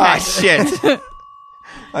 Okay. Oh, shit.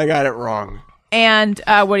 I got it wrong. And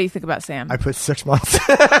what do you think about Sam? I put 6 months.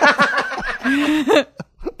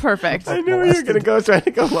 Perfect. I knew you were going to go, so I had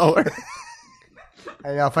to go lower.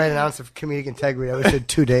 I know, if I had an ounce of comedic integrity, I would have said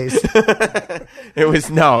 2 days. It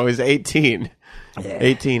was 18. Yeah.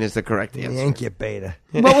 18 is the correct answer. Yank you beta.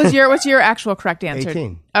 What's your actual correct answer?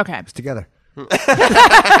 18. Okay. It's together.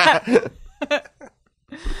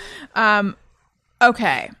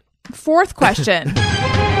 Okay. Fourth question.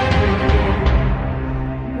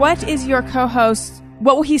 What is your co-host?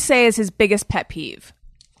 What will he say is his biggest pet peeve?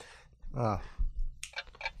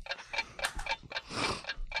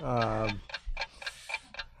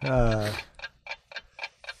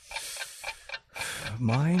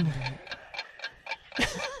 Mine?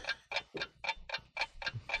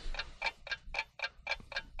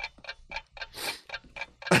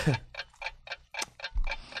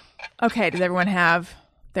 Okay, does everyone have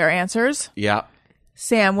their answers? Yeah.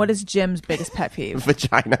 Sam, what is Jim's biggest pet peeve?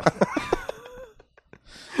 Vagina.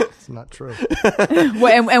 It's not true.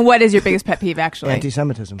 And what is your biggest pet peeve, actually?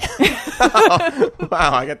 Anti-Semitism.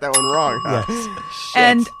 Wow, I got that one wrong. Huh? Yes.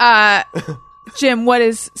 And Jim, what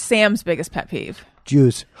is Sam's biggest pet peeve?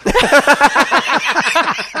 Jews.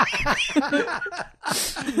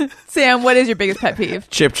 Sam, what is your biggest pet peeve?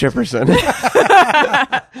 Chip Chipperson.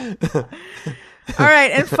 All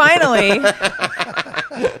right, and finally,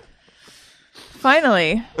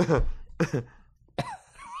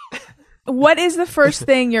 what is the first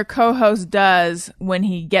thing your co-host does when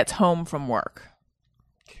he gets home from work?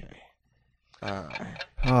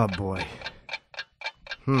 Oh boy.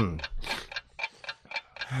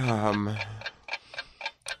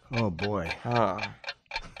 Oh boy.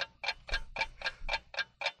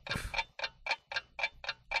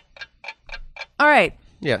 All right,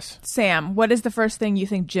 Yes. Sam, what is the first thing you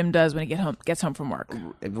think Jim does when he gets home from work?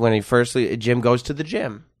 When Jim goes to the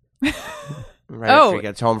gym. Right Oh. after he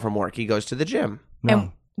gets home from work, he goes to the gym. No.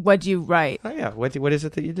 And what'd you write? Oh yeah. What is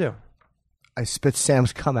it that you do? I spit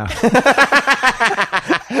Sam's cum out.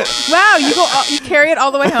 Wow, you carry it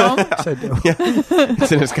all the way home? Yes, I do.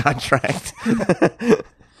 It's in his contract.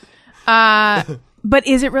 But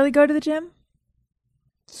is it really go to the gym?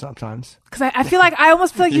 Sometimes. Because I feel like I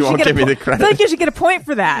almost feel like You you, should won't get give a me the I credit. feel like you should get a point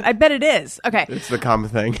for that. I bet it is. Okay, It's the common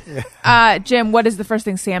thing. Jim, what is the first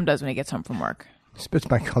thing Sam does when he gets home from work? Spits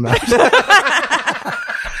my cum out.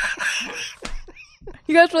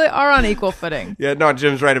 You guys really are on equal footing. Yeah, no,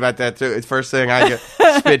 Jim's right about that too. It's first thing I get,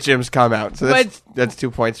 spit Jim's cum out. So that's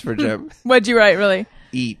 2 points for Jim. What'd you write, really?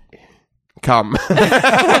 Eat. Cum.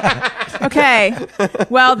 Okay,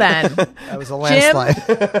 well then, That was a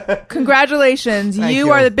landslide. congratulations. Thank You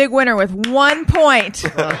you. are the big winner with 1 point.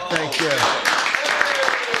 Thank you.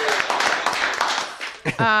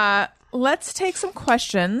 Let's take some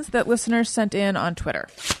questions that listeners sent in on Twitter.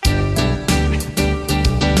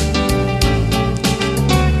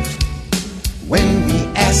 When we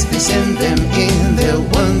ask, they send them in. They're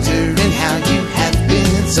wondering how you have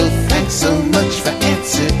been. So thanks so much for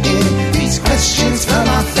answering these questions from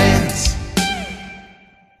our fans.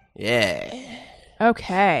 Yeah.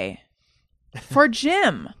 Okay. For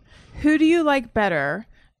Jim, who do you like better,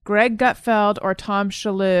 Greg Gutfeld or Tom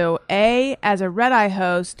Shalhoub? A, as a Red Eye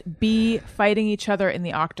host. B, fighting each other in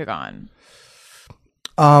the octagon.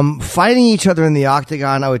 Fighting each other in the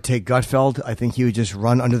octagon, I would take Gutfeld. I think he would just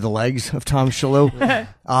run under the legs of Tom Shalhoub.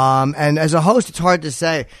 And as a host, it's hard to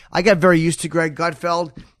say. I got very used to Greg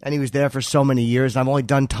Gutfeld, and he was there for so many years. I've only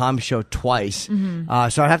done Tom's show twice.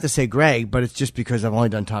 So I'd have to say Greg, but it's just because I've only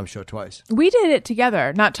done Tom's show twice. We did it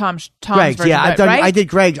together, not Tom's Greg's, version, yeah. but, right? I did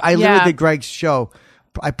Greg's. I literally Yeah. did Greg's show.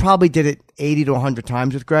 I probably did it 80 to 100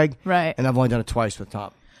 times with Greg. Right. And I've only done it twice with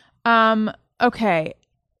Tom. Okay.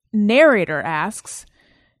 Narrator asks,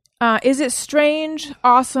 is it strange /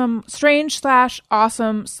 awesome /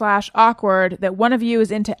 awkward that one of you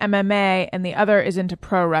is into MMA and the other is into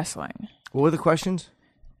pro wrestling? What were the questions?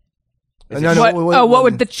 Is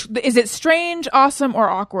it strange, awesome, or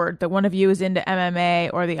awkward that one of you is into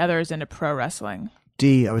MMA or the other is into pro wrestling?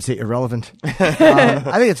 D, I would say irrelevant. I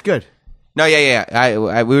think it's good. No,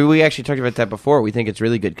 yeah. We actually talked about that before. We think it's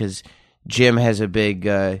really good because Jim has the big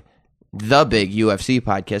UFC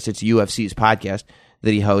podcast. It's UFC's podcast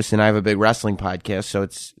that he hosts, and I have a big wrestling podcast. So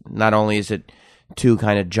it's not only is it two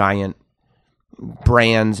kind of giant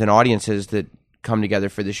brands and audiences that come together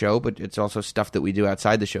for the show, but it's also stuff that we do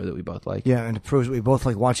outside the show that we both like. Yeah, and it proves we both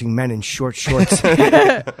like watching men in short shorts.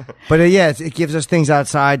 But it gives us things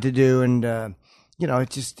outside to do, and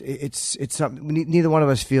it's something. Neither one of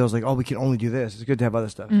us feels like, oh, we can only do this. It's good to have other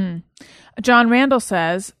stuff. John Randall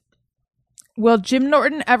says, will Jim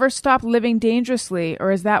Norton ever stop living dangerously,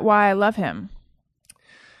 or is that why I love him?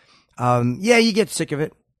 Yeah, you get sick of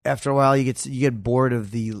it after a while. You get bored of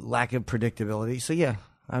the lack of predictability. So yeah,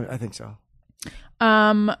 I think so.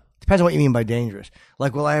 Depends on what you mean by dangerous.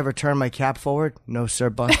 Like, will I ever turn my cap forward? No, sir,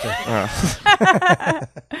 Buster.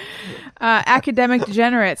 Academic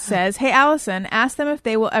Degenerate says, hey, Allison, ask them if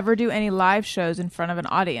they will ever do any live shows in front of an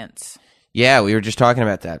audience. Yeah, we were just talking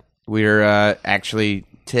about that. We're actually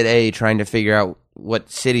today trying to figure out what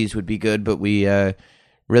cities would be good, but we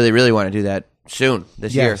really, really want to do that soon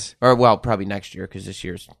this year. Or, well, probably next year because this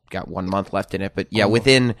year's got 1 month left in it. But yeah,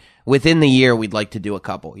 within the year, we'd like to do a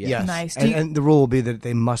couple. Yeah. Yes. Nice. And the rule will be that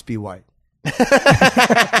they must be white.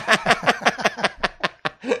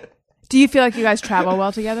 Do you feel like you guys travel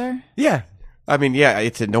well together? Yeah. I mean, yeah,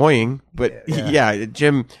 it's annoying, but yeah,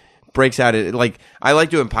 Jim breaks out it. Like, I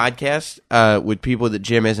like doing podcasts with people that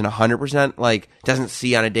Jim isn't 100% like doesn't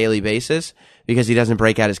see on a daily basis because he doesn't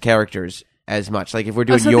break out his characters as much. Like if we're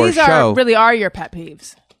doing so your these show, really are your pet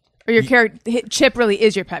peeves, or your character Chip really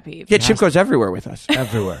is your pet peeve. yeah, Chip goes everywhere with us.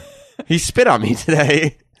 Everywhere. He spit on me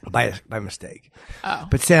today. by mistake. Oh.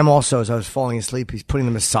 But Sam also, as I was falling asleep, he's putting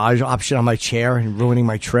the massage option on my chair and ruining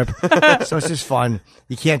my trip. So it's just fun.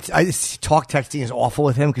 You can't. Talk texting is awful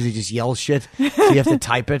with him because he just yells shit. So you have to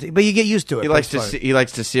type it, but you get used to it. He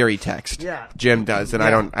likes to Siri text. Yeah. Jim does, and I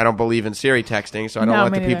don't believe in Siri texting, so I don't No,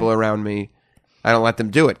 let me the people neither. around me. I don't let them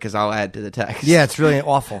do it because I'll add to the text. Yeah, it's really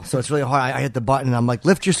awful. So it's really hard. I hit the button and I'm like,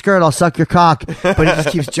 lift your skirt, I'll suck your cock. But he just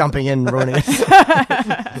keeps jumping in and ruining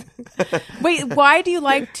it. Wait, why do you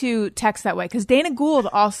like to text that way? Because Dana Gould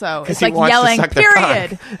also is he like wants to yelling, suck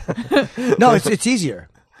the period. No, it's easier.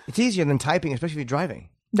 It's easier than typing, especially if you're driving.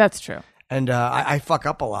 That's true. And I fuck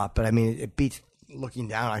up a lot, but I mean, it beats looking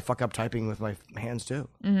down. I fuck up typing with my hands too.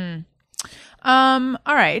 All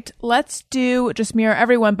right, let's do Just Mirror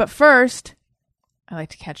Everyone. But first, I like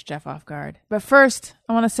to catch Jeff off guard. But first,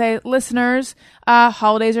 I want to say, listeners,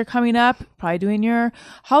 holidays are coming up. Probably doing your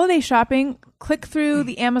holiday shopping. Click through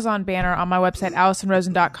the Amazon banner on my website,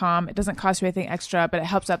 AllisonRosen.com. It doesn't cost you anything extra, but it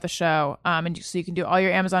helps out the show. And so you can do all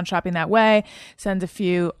your Amazon shopping that way. Sends a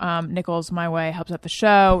few nickels my way, helps out the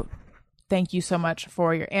show. Thank you so much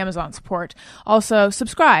for your Amazon support. Also,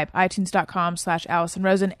 subscribe,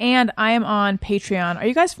 iTunes.com/AllisonRosen. And I am on Patreon. Are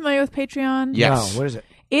you guys familiar with Patreon? Yes. No, what is it?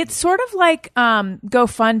 It's sort of like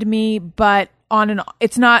GoFundMe, but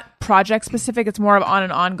it's not project specific. It's more of on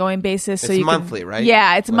an ongoing basis. So It's you monthly, can, right?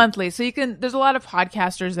 Yeah, it's monthly. So there's a lot of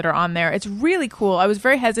podcasters that are on there. It's really cool. I was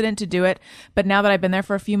very hesitant to do it, but now that I've been there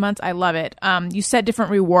for a few months, I love it. You set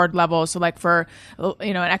different reward levels. So like for,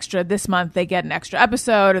 an extra this month, they get an extra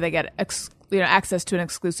episode or they get, access to an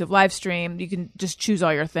exclusive live stream. You can just choose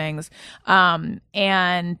all your things. And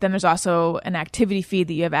then there's also an activity feed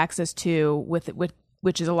that you have access to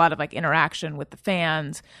which is a lot of like interaction with the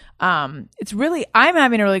fans. I'm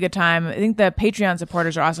having a really good time. I think the Patreon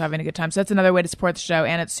supporters are also having a good time. So that's another way to support the show,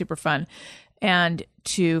 and it's super fun. And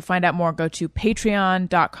to find out more, go to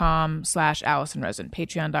patreon.com/AllisonRosen.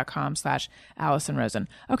 Patreon.com/AllisonRosen.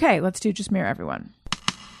 Okay, let's do Just Mirror Everyone.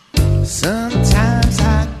 Sometimes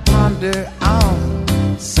I ponder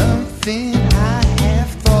on something I have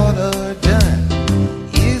thought or done.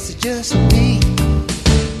 Is it just me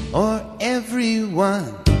or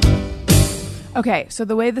everyone? Okay, so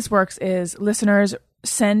the way this works is listeners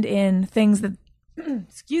send in things that,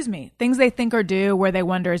 things they think or do where they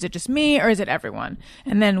wonder, is it just me or is it everyone?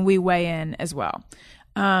 And then we weigh in as well.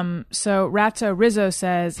 So Ratzo Rizzo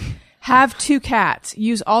says, have 2 cats.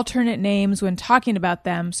 Use alternate names when talking about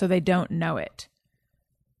them so they don't know it.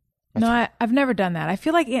 No, I've never done that. I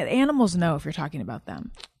feel like animals know if you're talking about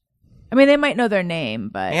them. I mean, they might know their name,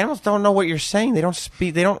 but Animals don't know what you're saying. They don't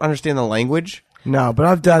speak. They don't understand the language. No, but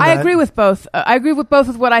I've done that. I agree with both. I agree with both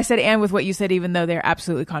with what I said and with what you said, even though they're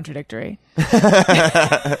absolutely contradictory.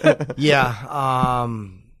 Yeah.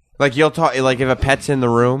 Like you'll talk. Like if a pet's in the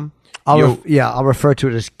room, I'll refer to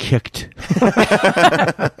it as kicked.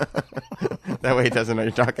 that way it doesn't know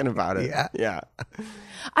you're talking about it. Yeah.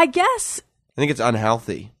 I guess I think it's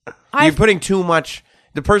unhealthy. You're putting too much.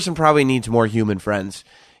 The person probably needs more human friends.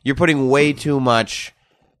 You're putting way too much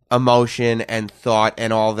emotion and thought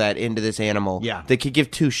and all that into this animal. Yeah. They could give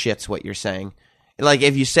 2 shits what you're saying. Like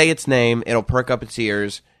if you say its name, it'll perk up its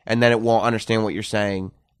ears, and then it won't understand what you're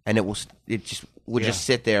saying, and it will just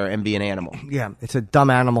sit there and be an animal. Yeah, it's a dumb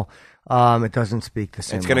animal. It doesn't speak the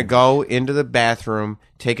same. It's gonna go into the bathroom,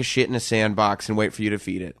 take a shit in a sandbox, and wait for you to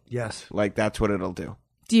feed it. Yes. Like that's what it'll do.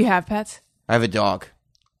 Do you have pets? I have a dog,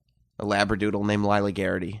 a Labradoodle named Lila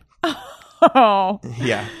Garrity. Oh,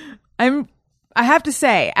 Yeah. I have to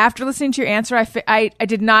say, after listening to your answer, I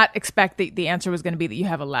did not expect the answer was going to be that you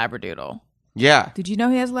have a Labradoodle. Yeah. Did you know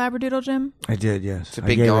he has a Labradoodle, Jim? I did, yes. It's a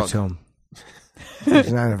big I gave dog. it to him. It's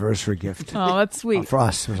an anniversary gift. Oh, that's sweet. For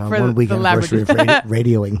us. It was on For 1 week the anniversary of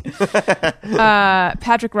radioing.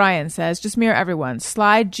 Patrick Ryan says, just mirror everyone.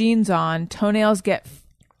 Slide jeans on, toenails get...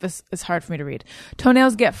 This is hard for me to read.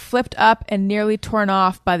 Toenails get flipped up and nearly torn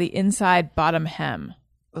off by the inside bottom hem.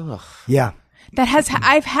 Ugh. Yeah.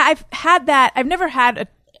 I've had that. I've never had a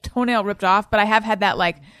toenail ripped off, but I have had that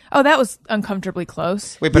that was uncomfortably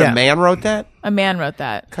close. Wait, but Yeah. a man wrote that? A man wrote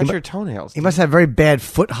that. Cut your toenails. He must have very bad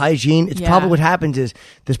foot hygiene. It's Yeah. probably what happens is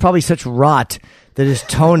there's probably such rot that his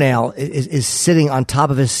toenail is sitting on top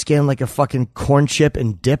of his skin like a fucking corn chip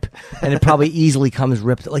and dip, and it probably easily comes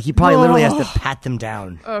ripped. Like he probably literally has to pat them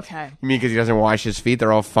down. Okay. You mean because he doesn't wash his feet?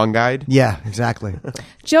 They're all fungied? Yeah, exactly.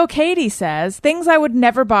 Joe Katie says, things I would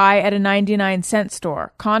never buy at a 99-cent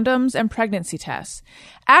store. Condoms and pregnancy tests.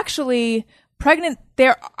 Actually,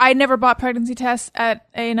 I never bought pregnancy tests at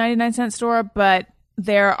a 99-cent store, but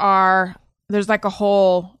there's like a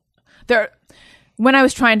whole... When I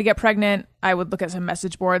was trying to get pregnant, I would look at some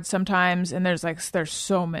message boards sometimes, and there's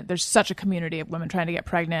such a community of women trying to get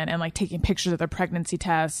pregnant and like taking pictures of their pregnancy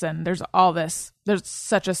tests, and there's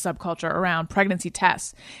such a subculture around pregnancy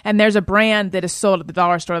tests. And there's a brand that is sold at the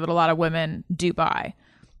dollar store that a lot of women do buy.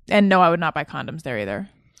 And no, I would not buy condoms there either.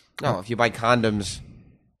 No, if you buy condoms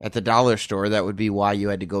at the dollar store, that would be why you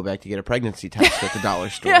had to go back to get a pregnancy test at the dollar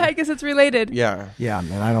store. Yeah, I guess it's related. Yeah. Yeah,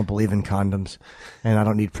 man, I don't believe in condoms, and I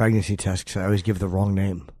don't need pregnancy tests because I always give the wrong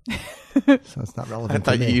name. So it's not relevant. I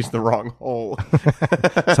thought to you me. used the wrong hole.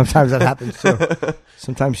 Sometimes that happens too.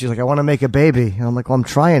 Sometimes she's like, I want to make a baby. And I'm like, well, I'm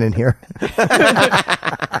trying in here.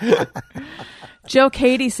 Jill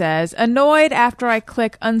Katie says, annoyed after I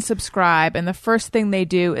click unsubscribe and the first thing they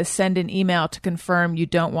do is send an email to confirm you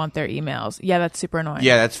don't want their emails. Yeah, that's super annoying.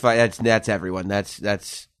 Yeah, that's fine. That's everyone.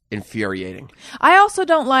 That's infuriating. I also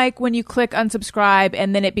don't like when you click unsubscribe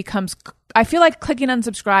and then it becomes... I feel like clicking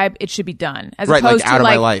unsubscribe, it should be done. As Right, opposed like out to of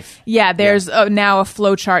my life. Yeah, there's now a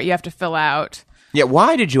flow chart you have to fill out. Yeah,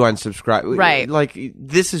 why did you unsubscribe? Right. Like,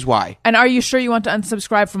 this is why. And are you sure you want to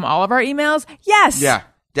unsubscribe from all of our emails? Yes. Yeah,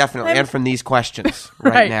 definitely. And from these questions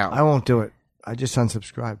Right. right now. I won't do it. I just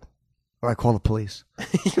unsubscribe. Or I call the police.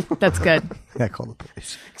 That's good. Yeah, I call the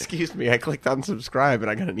police. Excuse me, I clicked unsubscribe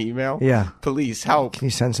and I got an email. Yeah. Police, help. Can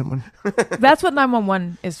you send someone? That's what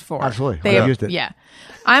 911 is for. Absolutely. I've used it. Yeah.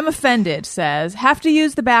 I'm offended, says, have to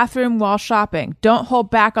use the bathroom while shopping. Don't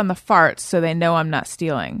hold back on the farts so they know I'm not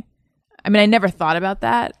stealing. I mean, I never thought about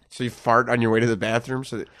that. So you fart on your way to the bathroom?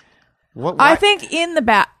 So what? I think in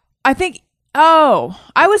the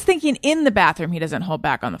I was thinking in the bathroom he doesn't hold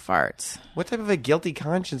back on the farts. What type of a guilty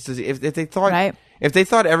conscience does he? If they thought Right. if they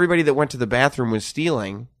thought everybody that went to the bathroom was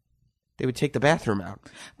stealing, they would take the bathroom out.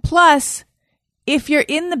 Plus, if you're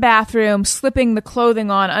in the bathroom slipping the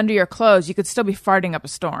clothing on under your clothes, you could still be farting up a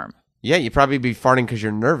storm. Yeah, you'd probably be farting because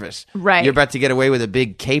you're nervous. Right. You're about to get away with a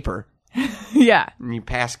big caper. Yeah. And you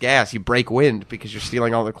pass gas, you break wind because you're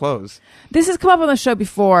stealing all the clothes. This has come up on the show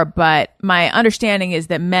before, but my understanding is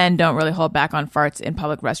that men don't really hold back on farts in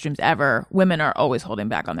public restrooms ever. Women are always holding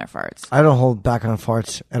back on their farts. I don't hold back on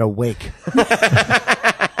farts at a wake.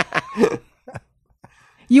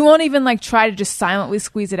 You won't even like try to just silently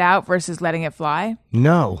squeeze it out versus letting it fly?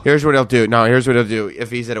 No. Here's what he'll do. No, here's what he'll do.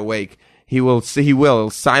 If he's at a wake, he will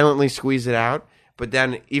silently squeeze it out. But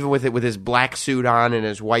then, even with his black suit on and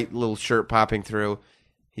his white little shirt popping through,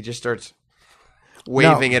 he just starts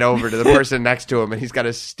waving it over to the person next to him, and he's got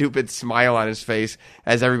a stupid smile on his face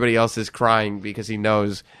as everybody else is crying because he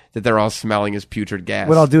knows that they're all smelling his putrid gas.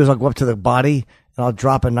 What I'll do is I'll go up to the body and I'll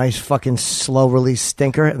drop a nice fucking slow release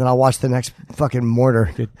stinker, and then I'll watch the next fucking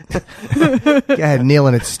mortar. Go ahead, kneel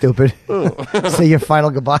in it, stupid. Say your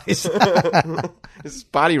final goodbyes. Is his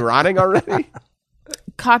body rotting already?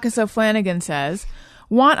 Caucus O'Flanagan says,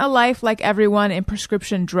 want a life like everyone in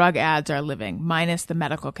prescription drug ads are living, minus the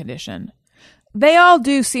medical condition. They all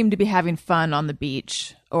do seem to be having fun on the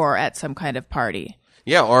beach or at some kind of party.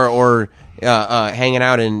 Yeah, or hanging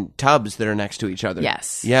out in tubs that are next to each other.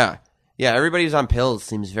 Yes. Yeah. Yeah, everybody who's on pills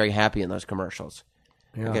seems very happy in those commercials.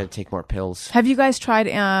 I gotta take more pills. Have you guys tried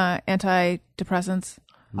antidepressants?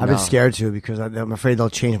 I've been scared to because I'm afraid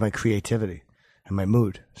they'll change my creativity and my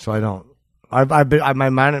mood, so I don't. I would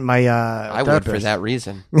for that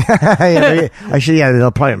reason.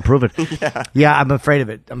 They'll probably improve it. Yeah, I'm afraid of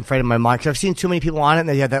it. I'm afraid of my mind. 'Cause I've seen too many people on it, and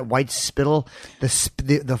they have that white spittle, the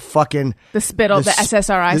fucking... The spittle, the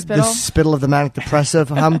SSRI spittle? The spittle of the manic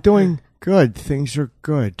depressive. I'm doing good. Things are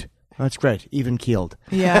good. That's great. Even keeled.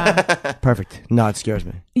 Yeah. Perfect. No, it scares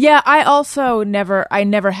me. Yeah, I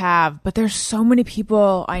never have, but there's so many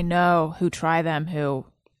people I know who try them who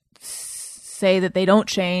say that they don't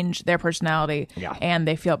change their personality and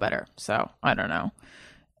they feel better. So I don't know.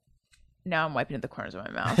 Now I'm wiping at the corners of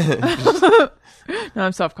my mouth. Now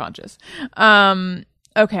I'm self-conscious.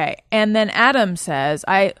 Okay. And then Adam says,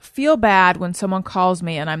 I feel bad when someone calls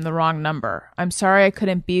me and I'm the wrong number. I'm sorry I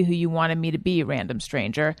couldn't be who you wanted me to be, random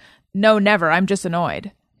stranger. No, never. I'm just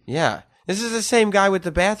annoyed. Yeah. This is the same guy with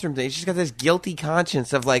the bathroom thing. He's just got this guilty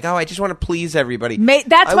conscience of like, oh, I just want to please everybody. Maybe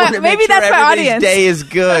that's my audience. Day is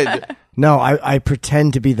good. No, I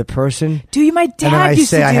pretend to be the person. Dude, my dad and then I used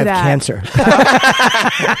say to do I have that. cancer.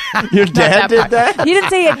 Your dad did that? He didn't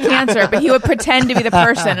say he had cancer, but he would pretend to be the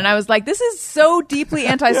person. And I was like, this is so deeply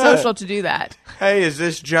antisocial to do that. Hey, is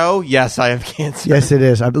this Joe? Yes, I have cancer. Yes, it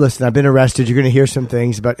is. Listen, I've been arrested. You're going to hear some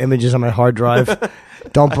things about images on my hard drive.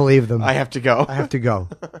 Don't believe them. I have to go. I have to go.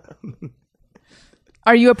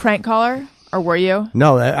 Are you a prank caller? Or were you?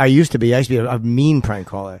 No, I used to be. I used to be a mean prank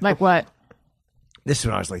caller. Like what? This is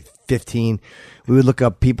when I was like 15. We would look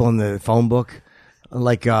up people in the phone book.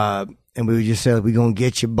 Like, and we would just say, "We gonna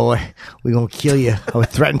get you, boy. We gonna kill you." I would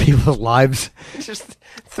threaten people's lives. Just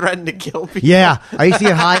threatened to kill people. Yeah, I used to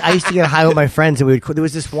get high. I used to get high with my friends, and there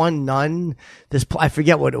was this one nun. I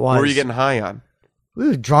forget what it was. What were you getting high on? We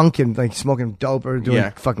were drunk and like smoking dope or doing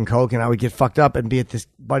Yeah. fucking coke, and I would get fucked up and be at this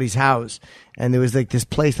buddy's house, and there was like this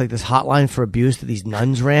place, like this hotline for abuse that these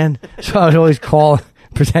nuns ran. So I would always call,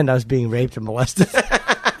 pretend I was being raped and molested.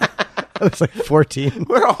 I was like 14.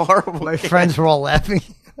 We're a horrible. My friends were all laughing.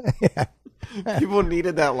 Yeah. People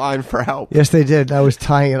needed that line for help. Yes, they did. I was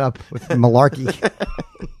tying it up with malarkey.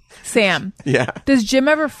 Sam, Yeah. does Jim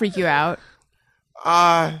ever freak you out?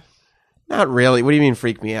 Not really. What do you mean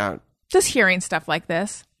freak me out? Just hearing stuff like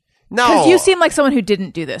this? No. Because you seem like someone who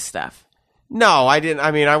didn't do this stuff. No, I didn't.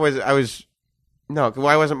 I mean, I was. No, well,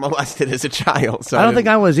 I wasn't molested as a child. So I don't think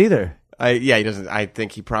I was either. Yeah, he doesn't. I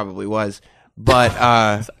think he probably was, but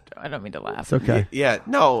I don't mean to laugh. It's okay. yeah,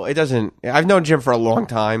 no, it doesn't. I've known Jim for a long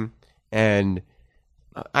time, and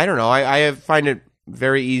I don't know. I find it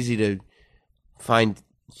very easy to find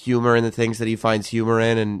humor in the things that he finds humor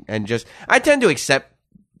in, and just I tend to accept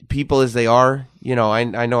people as they are. You know, I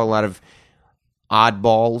know a lot of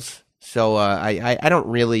oddballs, so I don't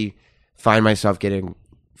really find myself getting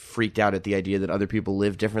freaked out at the idea that other people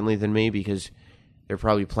live differently than me, because there are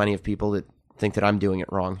probably plenty of people that think that I'm doing it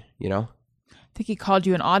wrong, you know? I think he called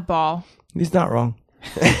you an oddball. He's not wrong.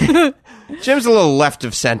 Jim's a little left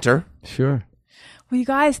of center. Sure. Well, you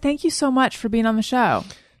guys, thank you so much for being on the show.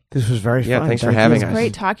 This was very Yeah, fun. thanks for Thank having you. us.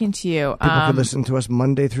 Great talking to you. People can listen to us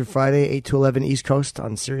Monday through Friday, 8 to 11 East Coast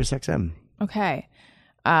on Sirius XM. Okay.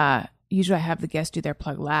 Usually I have the guests do their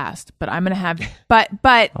plug last, but I'm going to have,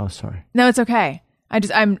 but Oh, sorry. no, it's okay.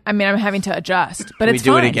 I'm having to adjust, but Can we it's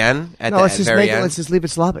do fine. it again at No, the let's just very make it. end? Let's just leave it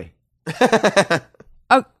sloppy.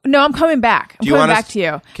 Oh, no, I'm coming back. I'm Do you coming want back us, to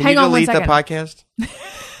you. Can Hang you on one delete the second. podcast?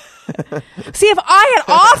 See, if I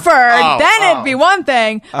had offered, then oh. it'd be one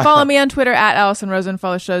thing. Follow me on Twitter at Allison Rosen.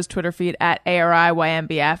 Follow show's Twitter feed at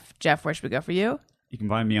ARIYMBF. Jeff, where should we go for you? You can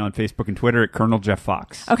find me on Facebook and Twitter at Colonel Jeff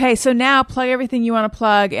Fox. Okay, so now plug everything you want to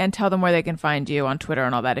plug and tell them where they can find you on Twitter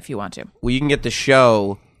and all that if you want to. Well, you can get the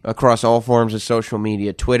show across all forms of social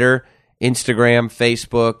media: Twitter, Instagram,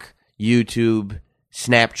 Facebook, YouTube,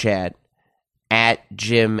 Snapchat, at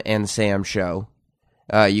Jim and Sam Show.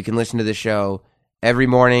 You can listen to the show every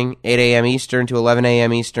morning, 8 a.m. Eastern to 11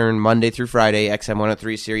 a.m. Eastern, Monday through Friday, XM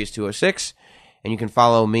 103, Series 206. And you can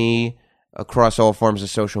follow me across all forms of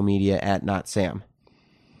social media at Not Sam.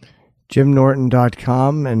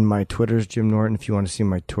 JimNorton.com, and my Twitter's Jim Norton if you want to see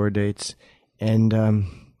my tour dates. And,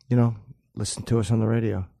 listen to us on the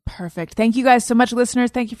radio. Perfect. Thank you guys so much,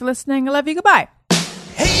 listeners. Thank you for listening. I love you. Goodbye.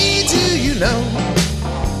 Hey, do you know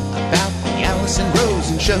about the Allison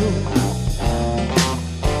Rosen show?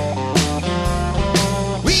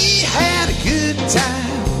 We had a good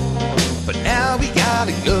time, but now we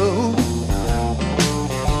gotta go.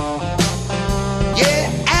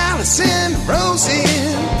 Yeah, Allison Rosen